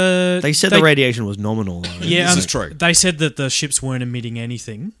mean, they said the radiation was nominal. Though. Yeah, This is true. They said that the ships weren't emitting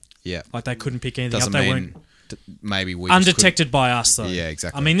anything. Yeah, Like they couldn't pick anything doesn't up. They mean weren't maybe we just undetected by us, though. Yeah,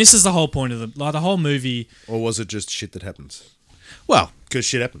 exactly. I mean, this is the whole point of the whole movie. Or was it just shit that happens? couldn't- Well, Because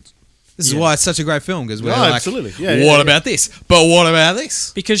shit happens. this is Yeah. why it's such a great film because we're No, like, absolutely. Yeah, what yeah. about this? But what about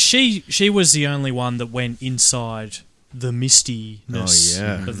this? Because she was the only one that went inside the mistiness Oh,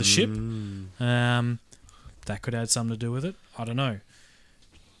 yeah. of the ship. That could add something to do with it. I don't know.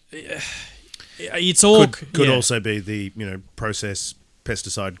 It's all Could yeah. also be the processed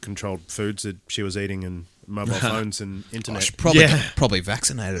pesticide controlled foods that she was eating and mobile phones and internet. She probably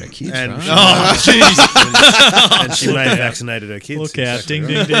vaccinated her kids, And right? and she may have vaccinated her kids. Look out! Exactly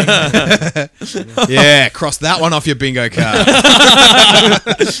Ding, right. ding, ding. Yeah, cross that one off your bingo card.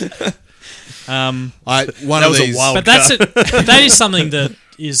 One That of was a these, wild But that's it. That is something that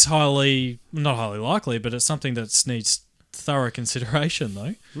is not highly likely, but it's something that needs thorough consideration,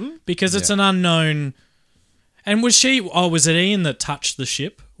 though, because it's an unknown. And was it Ian that touched the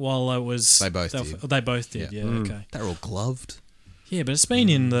ship while it was? They both did. They both did. Yeah. Okay. They're all gloved. Yeah, but it's been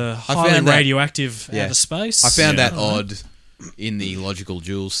in the I highly found that- radioactive yeah. outer space. I found that Yeah. odd in the logical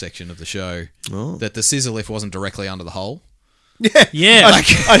jewels section of the show Oh. that the scissor lift wasn't directly under the hole. Yeah,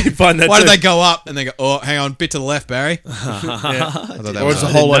 I did find that Why too. did they go up and they go, oh, hang on, bit to the left, Barry? I thought that Or was it's a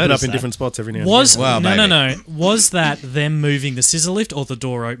odd. hole open up notice in that. different spots every now and was Well, maybe. no. Was that them moving the scissor lift or the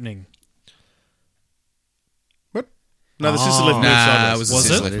door opening? What? No, the scissor lift moved Nah, sideways. it was the Was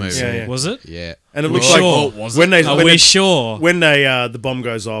scissor it? lift movie. Yeah, yeah. Was it? Yeah. And it looks Sure. like Was when they Are when we it- sure? when they the bomb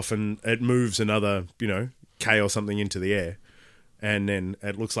goes off and it moves another K or something into the air, and then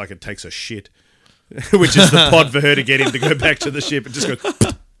it looks like it takes a shit, which is the pod for her to get in to go back to the ship. It just goes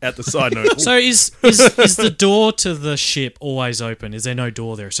out the side. No, So is the door to the ship always open? Is there no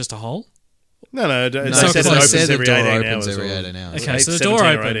door there? It's just a hole? no. They So said it close. opens Said the every door 18 opens hours. every or- 18 hours. Okay, so the 17 door or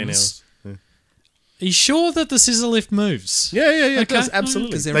 18 opens. hours. Are you sure that the scissor lift moves? Yeah, it Okay. does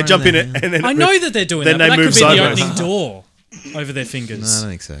absolutely. 'Cause they're They jump in running it, and then I know that they're doing Then that, but they that move could be sideways. the opening door over their No, I fingers. don't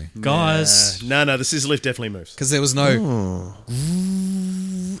think so. Guys, No, the scissor lift definitely moves, Because there was no...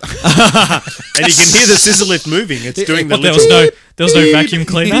 and you can hear the scissor lift moving. It's doing the what, there literal- was no vacuum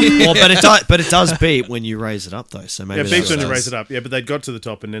cleaner? Well, but it does beep when you raise it up though. So maybe Yeah, it beeps when you does. raise it up. Yeah, but they got to the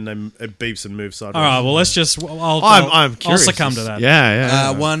top, and then it beeps and moves sideways. All right, well, let's just... I'll I'm curious. succumb to that.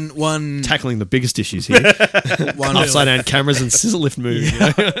 Yeah. One Tackling the biggest issues here. Upside down cameras and scissor lift moving.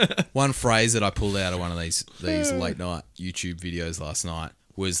 one phrase that I pulled out of one of these late night YouTube videos last night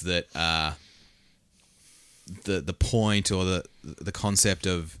was that the point or the concept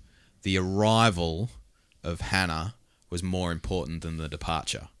of the arrival of Hannah was more important than the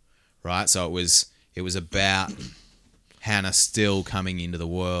departure, right? So it was about Hannah still coming into the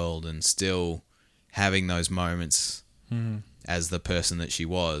world and still having those moments as the person that she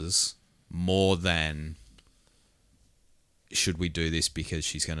was, more than should we do this because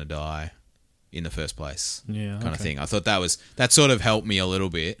she's going to die in the first place, Yeah, kind of okay. thing. I thought that sort of helped me a little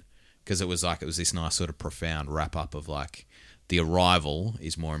bit because it was this nice sort of profound wrap up of like the arrival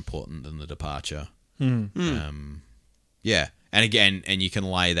is more important than the departure. Yeah, and again, and you can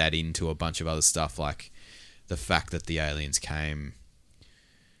lay that into a bunch of other stuff, like the fact that the aliens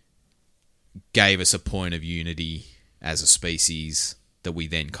gave us a point of unity as a species that we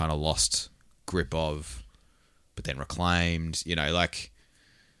then kind of lost grip of, but then reclaimed. Like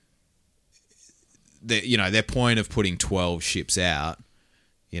their point of putting 12 ships out,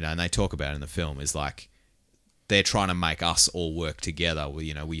 and they talk about it in the film, is like they're trying to make us all work together.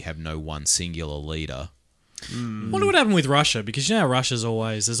 We have no one singular leader. I wonder what happened with Russia, because Russia's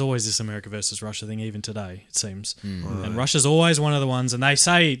there's always this America versus Russia thing, even today, it seems. And Russia's always one of the ones, and they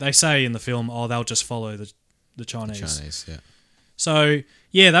say in the film, they'll just follow the Chinese. Chinese, yeah. So,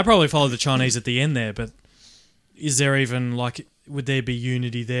 yeah, they probably follow the Chinese at the end there, but is there even, like, would there be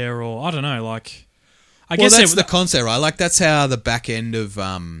unity there, or, I don't know, like... I guess that's the concept, right? Like, that's how the back end of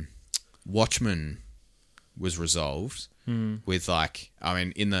Watchmen was resolved. With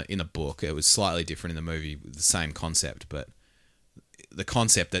in the book it was slightly different. In the movie, the same concept, but the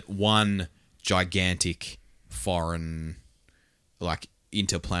concept that one gigantic foreign, like,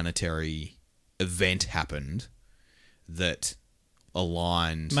 interplanetary event happened that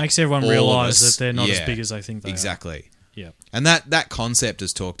aligned, makes everyone realise that they're not as big as they think they are. Exactly. Yeah. And that concept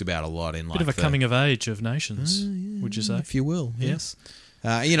is talked about a lot in, like, bit of a coming of age of nations, would you say? If you will, yes.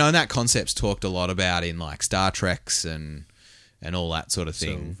 And that concept's talked a lot about in, like, Star Treks and all that sort of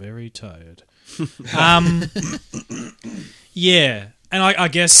thing. So very tired. Yeah, and I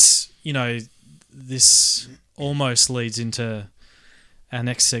guess, this almost leads into our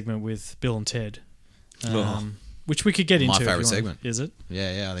next segment with Bill and Ted, which we could get into. My favourite segment. Is it?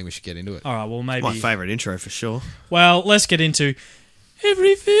 Yeah, I think we should get into it. All right, well, maybe... My favourite intro, for sure. Well, let's get into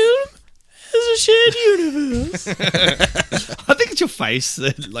every film has a shared universe. I think it's your face,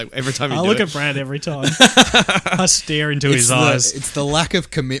 like, every time you I do look it. at Brad every time. I stare into his eyes. It's the lack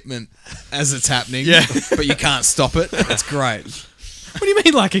of commitment as it's happening, Yeah. but you can't stop it. It's great. What do you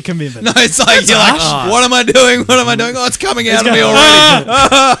mean, like a commitment? No, it's like, you're like, what am I doing? What am I doing? Oh, it's coming out of me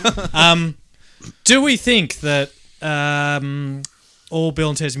already. Do we think that all Bill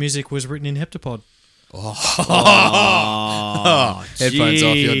and Ted's music was written in Heptapod? Headphones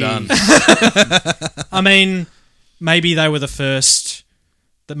off, you're done. I mean, maybe they were the first.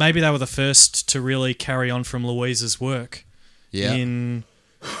 That maybe they were the first to really carry on from Louise's work in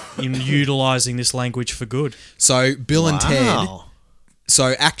utilising this language for good. So Bill and Ted. Wow.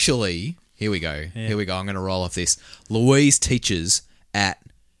 So actually, here we go. Yeah. Here we go. I'm going to roll off this. Louise teaches at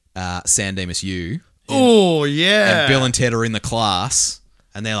San Dimas U. Oh, yeah. And Bill and Ted are in the class,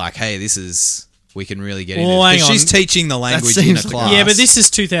 and they're like, "Hey, we can really get into Well, it." hang 'Cause on. she's teaching the language That in a seems like- class. Yeah, but this is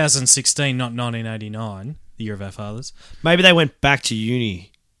 2016, not 1989, the year of our fathers. Maybe they went back to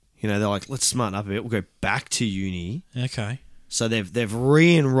uni. They're like, let's smarten up a bit. We'll go back to uni. Okay. So they've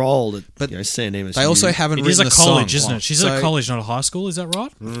re-enrolled at San Dimas. They also haven't It written is a college, song. isn't it? She's So- at a college, not a high school. Is that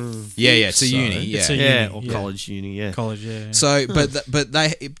right? Yeah, it's a So, uni. Yeah. it's a Yeah, uni, or yeah. college uni, yeah. College, yeah. So, but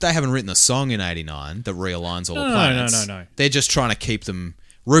they haven't written a song in '89 that realigns all the No, planets. no. They're just trying to keep them.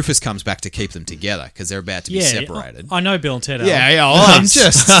 Rufus comes back to keep them together because they're about to be separated. I know Bill and Ted are. Yeah. Well, I'm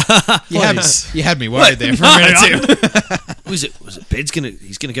just you had me worried there for a minute too. Was it Bed's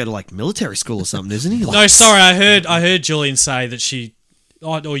he's gonna go to, like, military school or something, isn't he? Like, No, sorry, I heard Julian say that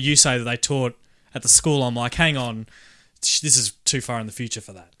or you say that they taught at the school. I'm like, hang on, this is too far in the future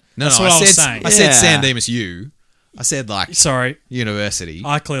for that. That's what I was saying. I said Yeah. San Dimas U. I said, like, Sorry, university.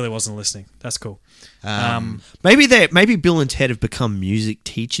 I clearly wasn't listening. That's cool. maybe Bill and Ted have become music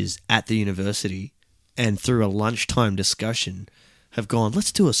teachers at the university, and through a lunchtime discussion have gone,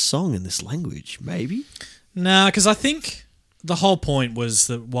 let's do a song in this language, maybe? Nah, because I think the whole point was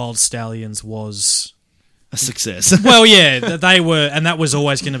that Wild Stallions was... A success. Well, yeah, they were, and that was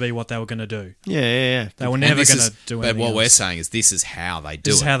always going to be what they were going to do. Yeah. They were And never this going is- to do But anything what we're else. saying is this is how they do it.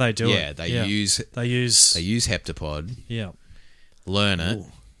 This is how they do it. Yeah, they use They use Heptapod, yeah. learn it.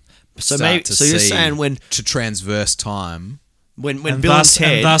 So start maybe to so you're see- saying to transverse time. when And Bill thus, and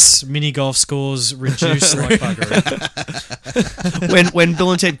Ted and thus mini golf scores reduce like buggery. when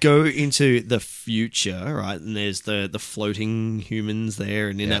Bill and Ted go into the future, right, and there's the floating humans there,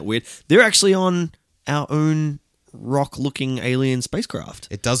 and in that weird, they're actually on our own rock-looking alien spacecraft.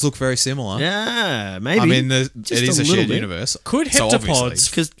 It does look very similar. Yeah, maybe. I mean, it Just is a little shared bit. universe. Could So obviously- heptapods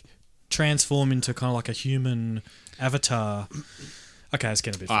Because transform into kind of like a human avatar? Okay, it's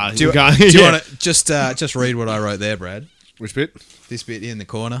getting a bit funny. Do you want to just read what I wrote there, Brad? Which bit? This bit in the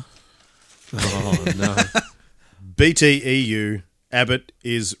corner. oh no, BTEU Abbott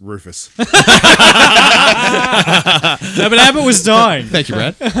is Rufus. No, but Abbott was dying. Thank you,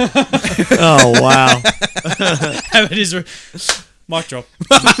 Brad. Oh, wow. Abbott is. Mic drop.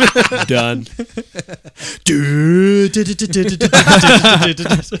 Done.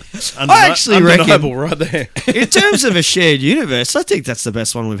 I actually reckon- undeniable right there. In terms of a shared universe, I think that's the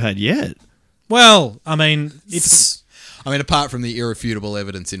best one we've had yet. Well, I mean, it's apart from the irrefutable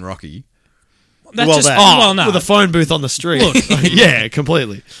evidence in Rocky. that's Well, just. that- well, no, With a phone booth on the street. Look. Yeah,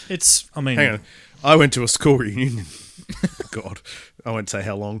 completely. it's. I mean, Hang on. I went to a school reunion. God, I won't say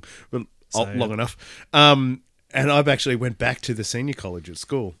how long, but long enough. And I've actually went back to the senior college at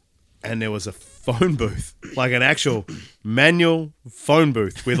school, and there was a phone booth, like an actual manual phone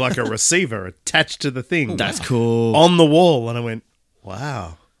booth with like a receiver attached to the thing. That's cool. On the wall, and I went,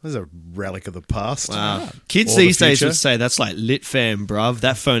 wow, this is a relic of the past. Wow. Kids Or the these days future. would say that's like lit fam, bruv.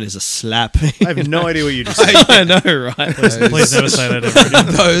 That phone is a slap. I have no idea what you just said. I know, right? please never say that ever again.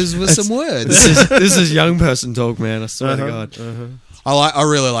 Those were some words. This is young person talk, man. I swear to God. I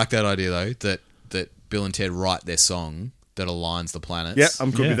really like that idea though. That Bill and Ted write their song that aligns the planets. Yeah,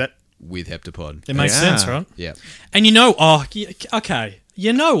 I'm good Yeah. with that. with Heptapod. It makes Yeah. sense, right? Yeah. And okay.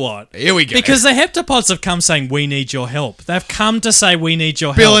 You know what? Here we go. Because the heptapods have come saying, we need your help. They've come to say, we need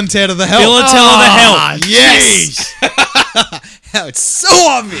your Bill help. and Ted are the help. Bill and Ted are the help. Yes. How it's so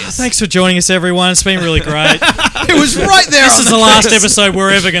obvious. Thanks for joining us, everyone. It's been really great. It was right there. This is the last episode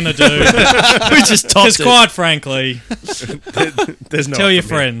we're ever going to do. We just topped Because quite frankly, There's no tell up your from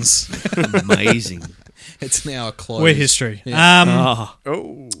here. friends. Amazing. It's now a close. We're history. Oh.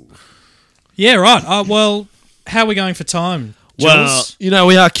 Oh, Yeah, right. Well, how are we going for time? Well, Jules?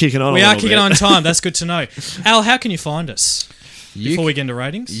 we are kicking on. We a are little kicking bit. on time. That's good to know. Al, how can you find us You, before we get into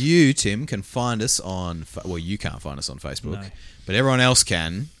ratings? you, Tim, can find us on. Well, you can't find us on Facebook, No. but everyone else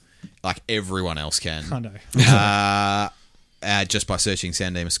can. Like everyone else can. I know. Just by searching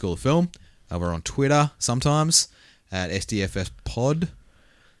San Dimas School of Film. We're on Twitter sometimes at SDFS Pod.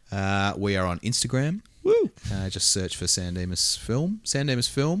 We are on Instagram. Woo. Just search for San Dimas Film. San Dimas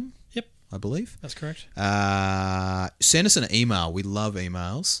Film, Yep, I believe. that's correct. Send us an email. We love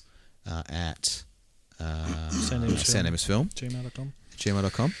emails at San Dimas Film. Gmail.com.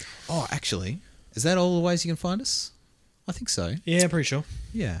 gmail.com. Oh, actually, is that all the ways you can find us? I think so. Yeah, pretty sure.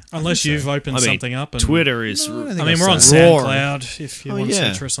 Yeah. I Unless think you've so. opened something up. And, Twitter is. No, I don't I think mean, we're on so. Roaring. SoundCloud if you Oh, want to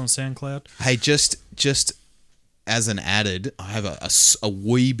yeah. search us on SoundCloud. Hey, just as an added, I have a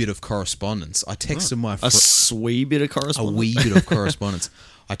wee bit of correspondence. I texted my A sweet bit of a correspondence. wee bit of correspondence.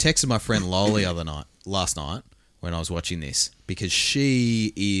 I texted my friend Lol last night when I was watching this because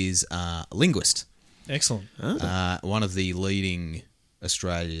she is a linguist, Excellent. one of the leading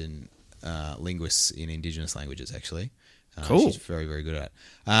Australian linguists in Indigenous languages. Actually, Cool. She's very very good at it.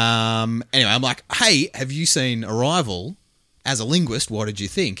 Anyway, I'm like, hey, have you seen Arrival? As a linguist, what did you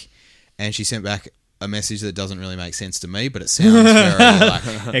think? And she sent back a message that doesn't really make sense to me, but it sounds very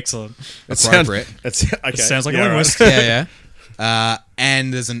like Excellent. appropriate. okay. Sounds like a Yeah, right. linguist. yeah.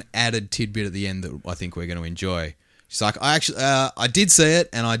 And there's an added tidbit at the end that I think we're going to enjoy. She's like, I did see it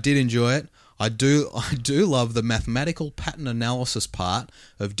and I did enjoy it. I do love the mathematical pattern analysis part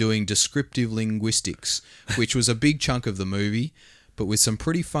of doing descriptive linguistics, which was a big chunk of the movie, but with some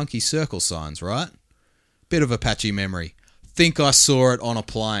pretty funky circle signs, right? Bit of a patchy memory. Think I saw it on a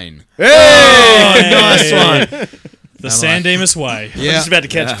plane. Nice one. The San Dimas way. I'm just about to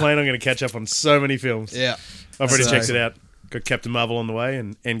catch a plane. I'm going to catch up on so many films. Yeah. I've already So- checked it out. Got Captain Marvel on the way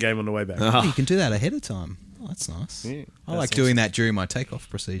and Endgame on the way back. You can do that ahead of time. Oh, that's nice. Yeah. I like doing that during my takeoff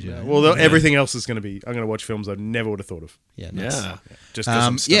procedure. Well, everything else is going to be. I'm going to watch films I never would have thought of. Yeah, nice. Yeah. Just 'cause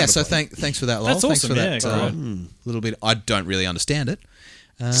I'm stuck on a so plane. thanks for that, Lol. That's Thanks awesome, for that yeah, great. little bit. I don't really understand it.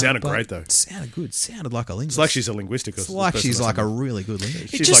 Sounded but great though. it sounded good. Sounded like a linguist. It's like she's a linguistic. It's like she's like a really good linguist.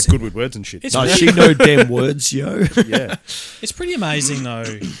 She's just- like good with words and shit. It's Does she know damn words, yo? Yeah. It's pretty amazing,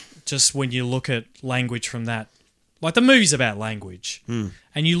 though, just when you look at language from that. Like, the movie's about language. And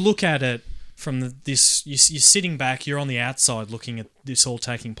you look at it from you're sitting back, you're on the outside looking at this all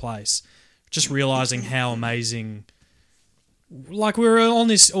taking place, just realizing how amazing. Like, we're on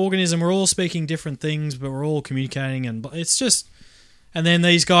this organism, we're all speaking different things, but we're all communicating, and it's just. And then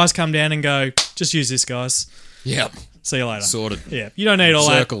these guys come down and go, just use this, guys. Yep. See you later. Sorted. Yeah, you don't need all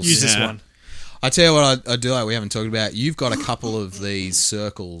Circles. that. Use this Yeah. one. I tell you what I do like we haven't talked about. You've got a couple of these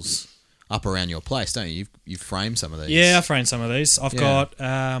circles up around your place, don't you? You've framed some of these. Yeah, I framed some of these. I've Yeah.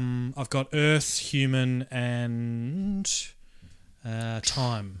 got Earth, human, and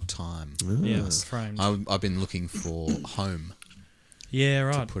time. Time. Yeah, it's framed. I've been looking for home Yeah, to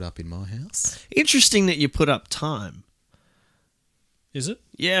right. put up in my house. Interesting that you put up time. Is it?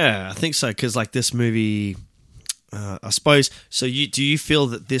 Yeah, I think so. Because like this movie, I suppose. So do you feel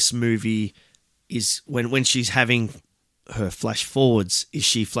that this movie is when she's having her flash forwards? Is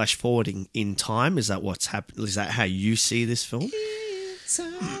she flash forwarding in time? Is that what's happened? Is that how you see this film?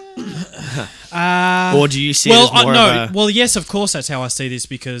 Or do you see it as more of a... Well, yes, of course, that's how I see this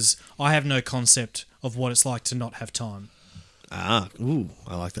because I have no concept of what it's like to not have time. I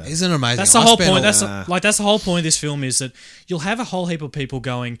like that. Isn't it amazing? That's the whole point. That's the whole point of this film is that you'll have a whole heap of people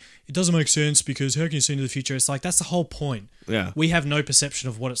going, it doesn't make sense because how can you see into the future? It's like, that's the whole point. Yeah. We have no perception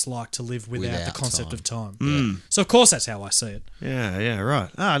of what it's like to live without the concept of time. Mm. So, of course, that's how I see it. Yeah, right.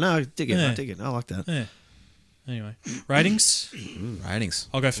 No, I dig it. Yeah. I dig it. I like that. Yeah. Anyway, ratings? Ratings.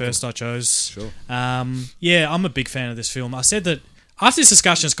 I'll go first, I chose. Sure. Yeah, I'm a big fan of this film. I said that after this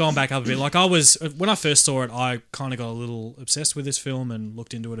discussion, it's gone back up a bit. Like when I first saw it, I kind of got a little obsessed with this film and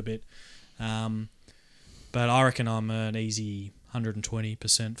looked into it a bit. But I reckon I'm an easy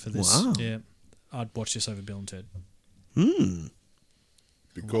 120% for this. Wow. Yeah, I'd watch this over Bill and Ted.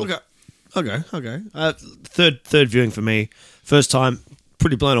 Cool. Okay. Third viewing for me. First time,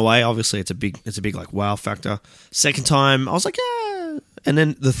 pretty blown away. Obviously, it's a big like wow factor. Second time, I was like, yeah. And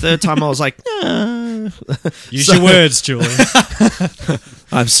then the third time, I was like, nah. Use your words, Julie.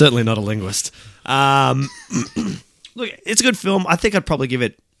 I'm certainly not a linguist. Look, it's a good film. I think I'd probably give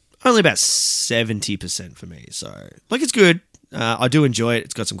it only about 70% for me. So, like, it's good. I do enjoy it.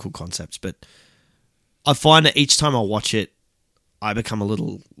 It's got some cool concepts, but I find that each time I watch it, I become a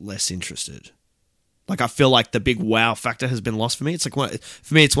little less interested. Like, I feel like the big wow factor has been lost for me. It's like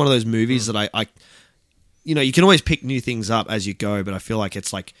for me, it's one of those movies that I you know, you can always pick new things up as you go, but I feel like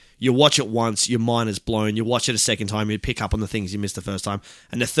it's like you watch it once, your mind is blown. You watch it a second time, you pick up on the things you missed the first time,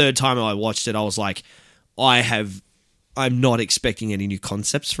 and the third time I watched it, I was like, I'm not expecting any new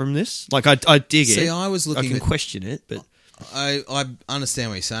concepts from this. Like, I dig it. See, I was looking I can at- question it, but I understand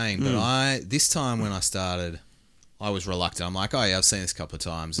what you're saying, but this time when I started, I was reluctant. I'm like, oh yeah, I've seen this a couple of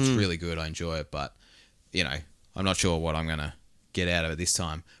times. It's really good. I enjoy it, but you know, I'm not sure what I'm gonna get out of it this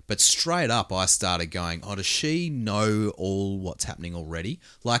time. But straight up, I started going, oh, does she know all what's happening already?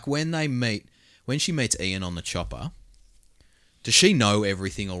 Like when she meets Ian on the chopper, does she know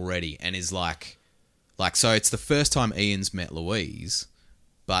everything already? And is like, so it's the first time Ian's met Louise,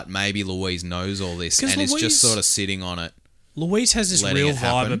 but maybe Louise knows all this and is just sort of sitting on it. Louise has this letting real it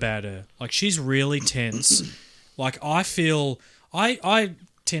vibe happen. about her. Like, she's really tense. Like, I feel... I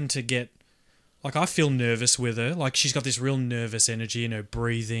tend to get... Like, I feel nervous with her. Like, she's got this real nervous energy in her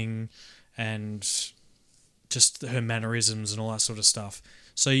breathing and just her mannerisms and all that sort of stuff.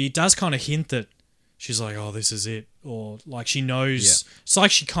 So it does kind of hint that she's like, oh, this is it. Or, like, she knows... Yeah. It's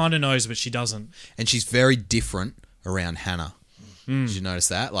like she kind of knows, but she doesn't. And she's very different around Hannah. Did you notice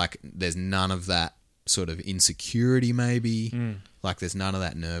that? Like, there's none of that sort of insecurity, maybe. Like, there's none of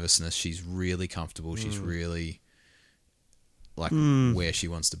that nervousness. She's really comfortable. She's really, like, where she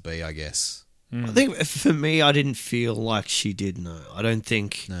wants to be, I guess. I think for me, I didn't feel like she did know. I don't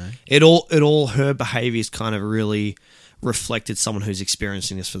think No. it all her behaviours kind of really reflected someone who's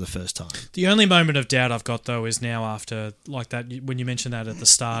experiencing this for the first time. The only moment of doubt I've got, though, is now after, like, that, when you mentioned that at the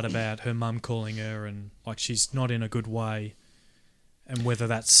start about her mum calling her and, like, she's not in a good way. And whether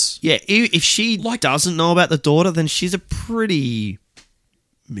that's... Yeah, if she doesn't know about the daughter, then she's a pretty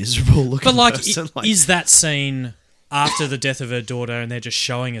miserable looking But, like, person. is that scene after the death of her daughter and they're just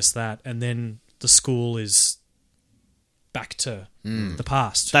showing us that and then the school is back to the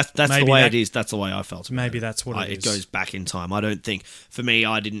past? That's Maybe the way that- it is. That's the way I felt. about Maybe it. that's what it is. It goes back in time. I don't think... For me,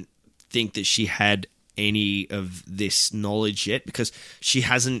 I didn't think that she had any of this knowledge yet because she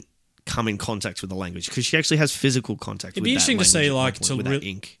hasn't come in contact with the language because she actually has physical contact It'd with be that interesting to see, language like, with that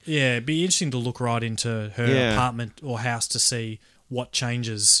ink. Yeah, it'd be interesting to look right into her Yeah. apartment or house to see what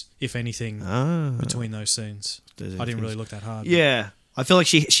changes, if anything, between those scenes. Those I didn't things. really look that hard. Yeah. I feel like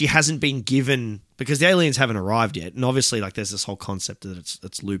she hasn't been given because the aliens haven't arrived yet, and obviously like there's this whole concept that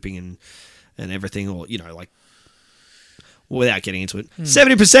it's looping and everything, or you know, like without getting into it,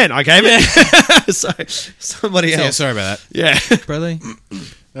 70% I gave it. So somebody else, Yeah, sorry about that. yeah, Bradley?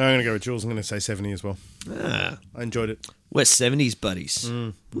 I'm going to go with Jules. I'm going to say 70 as well. Ah, I enjoyed it. we're 70s buddies.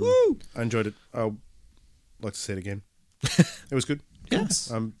 I enjoyed it. I'd like to see it again. It was good. Yes.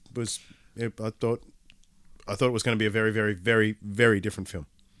 I thought it was going to be a very, very, very, very different film.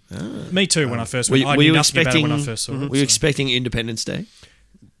 Me too, when I first Were went. you- I were knew you nothing about it when I expecting- first saw it. Were you so. expecting Independence Day?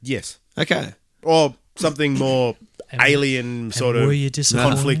 Yes. Okay. Or something more And- alien sort were of you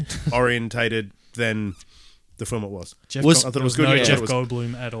disappointed? conflict orientated than the film it was. Jeff Was- Gold- I thought it was there good. No Yeah. Jeff It was-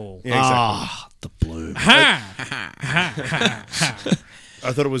 Goldblum at all. Yeah, exactly. Ah, the bloom.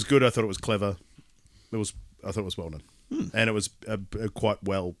 I thought it was good. I thought it was clever. I thought it was well done. And it was a quite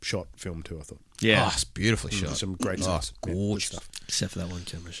well shot film too, I thought. Yeah. Oh, it's beautifully shot. Some great stuff. Yeah, good gorgeous. stuff. Except for that one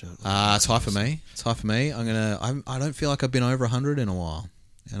camera shot. It's high for me. It's high for me. I don't feel like I've been over 100 in a while,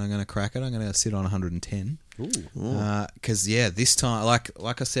 and I'm gonna crack it. I'm gonna sit on 110. Because this time,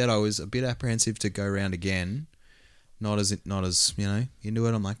 like I said, I was a bit apprehensive to go around again. Not as into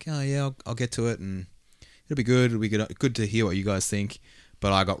it. I'm like, oh yeah, I'll get to it, and it'll be good. It'll be good to hear what you guys think.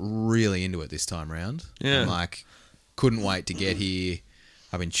 But I got really into it this time round. Yeah. I'm like, couldn't wait to get here.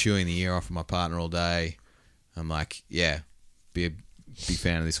 I've been chewing the ear off of my partner all day. I'm like, yeah, be a big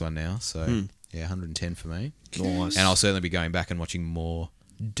fan of this one now. So, 110 for me. Nice. And I'll certainly be going back and watching more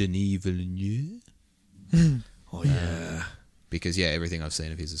Denis Villeneuve. Oh, yeah. Because, everything I've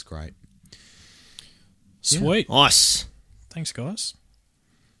seen of his is great. Sweet. Nice. Thanks, guys.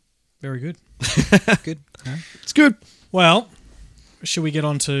 Very good. Good. It's good. Well, should we get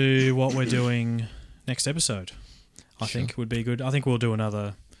on to what we're doing next episode? I think would be good. I think we'll do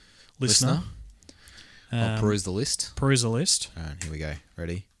another listener. I'll peruse the list. Peruse the list. All right, here we go.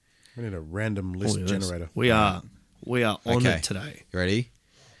 Ready? We need a random list generator. We are on Okay. it today. You ready?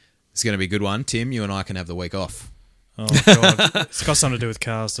 It's going to be a good one. Tim, you and I can have the week off. Oh, God. It's got something to do with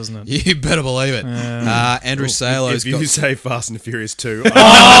cars, doesn't it? You better believe it. Andrew Salo's If you got... say Fast and the Furious 2,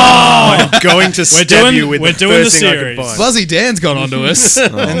 I'm going to stab you with we're the doing first the thing I series. can find. Fuzzy Dan's gone on to us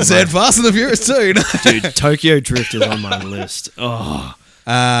and said Fast and the Furious 2. Dude, Tokyo Drift is on my list. Oh.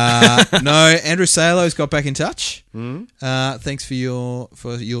 No, Andrew Salo's got back in touch. Thanks for your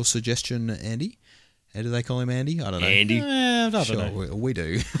suggestion, Andy. How do they call him Andy? I don't know. Andy. I don't Sure, know. we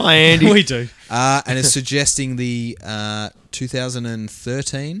do. Hi, Andy. We do. And is suggesting the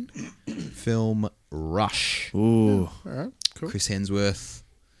 2013 film Rush. Ooh. All right, cool. Chris Hemsworth.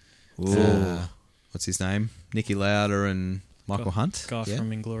 Ooh. What's his name? Nicky Lauda and Michael Hunt. Guy yeah?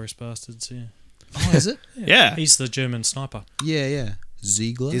 from Inglourious Bastards, yeah. Oh, is it? Yeah. He's the German sniper. Yeah.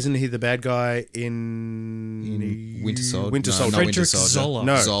 Ziegler. Isn't he the bad guy in Winter Soldier? Winter No, Soldier. not Winter Frederick Soldier. Zoller.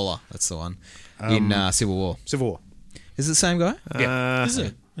 No. Zoller. That's the one. In Civil War. Civil War. Is it the same guy? Is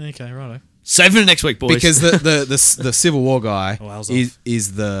it? Okay, righto. Save it next week, boys. Because the Civil War guy Wowza.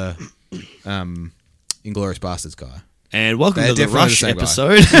 is the Inglourious Bastards guy. And welcome They're to the definitely Rush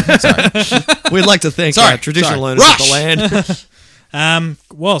the same episode. We'd like to thank Sorry, our traditional sorry. owners Rush! of the land.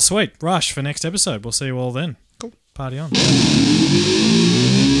 Well, sweet. Rush for next episode. We'll see you all then. Cool. Party on.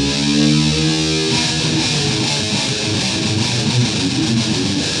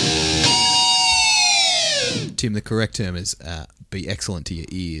 Tim, the correct term is be excellent to your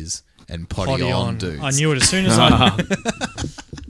ears and potty on dudes. I knew it as soon as I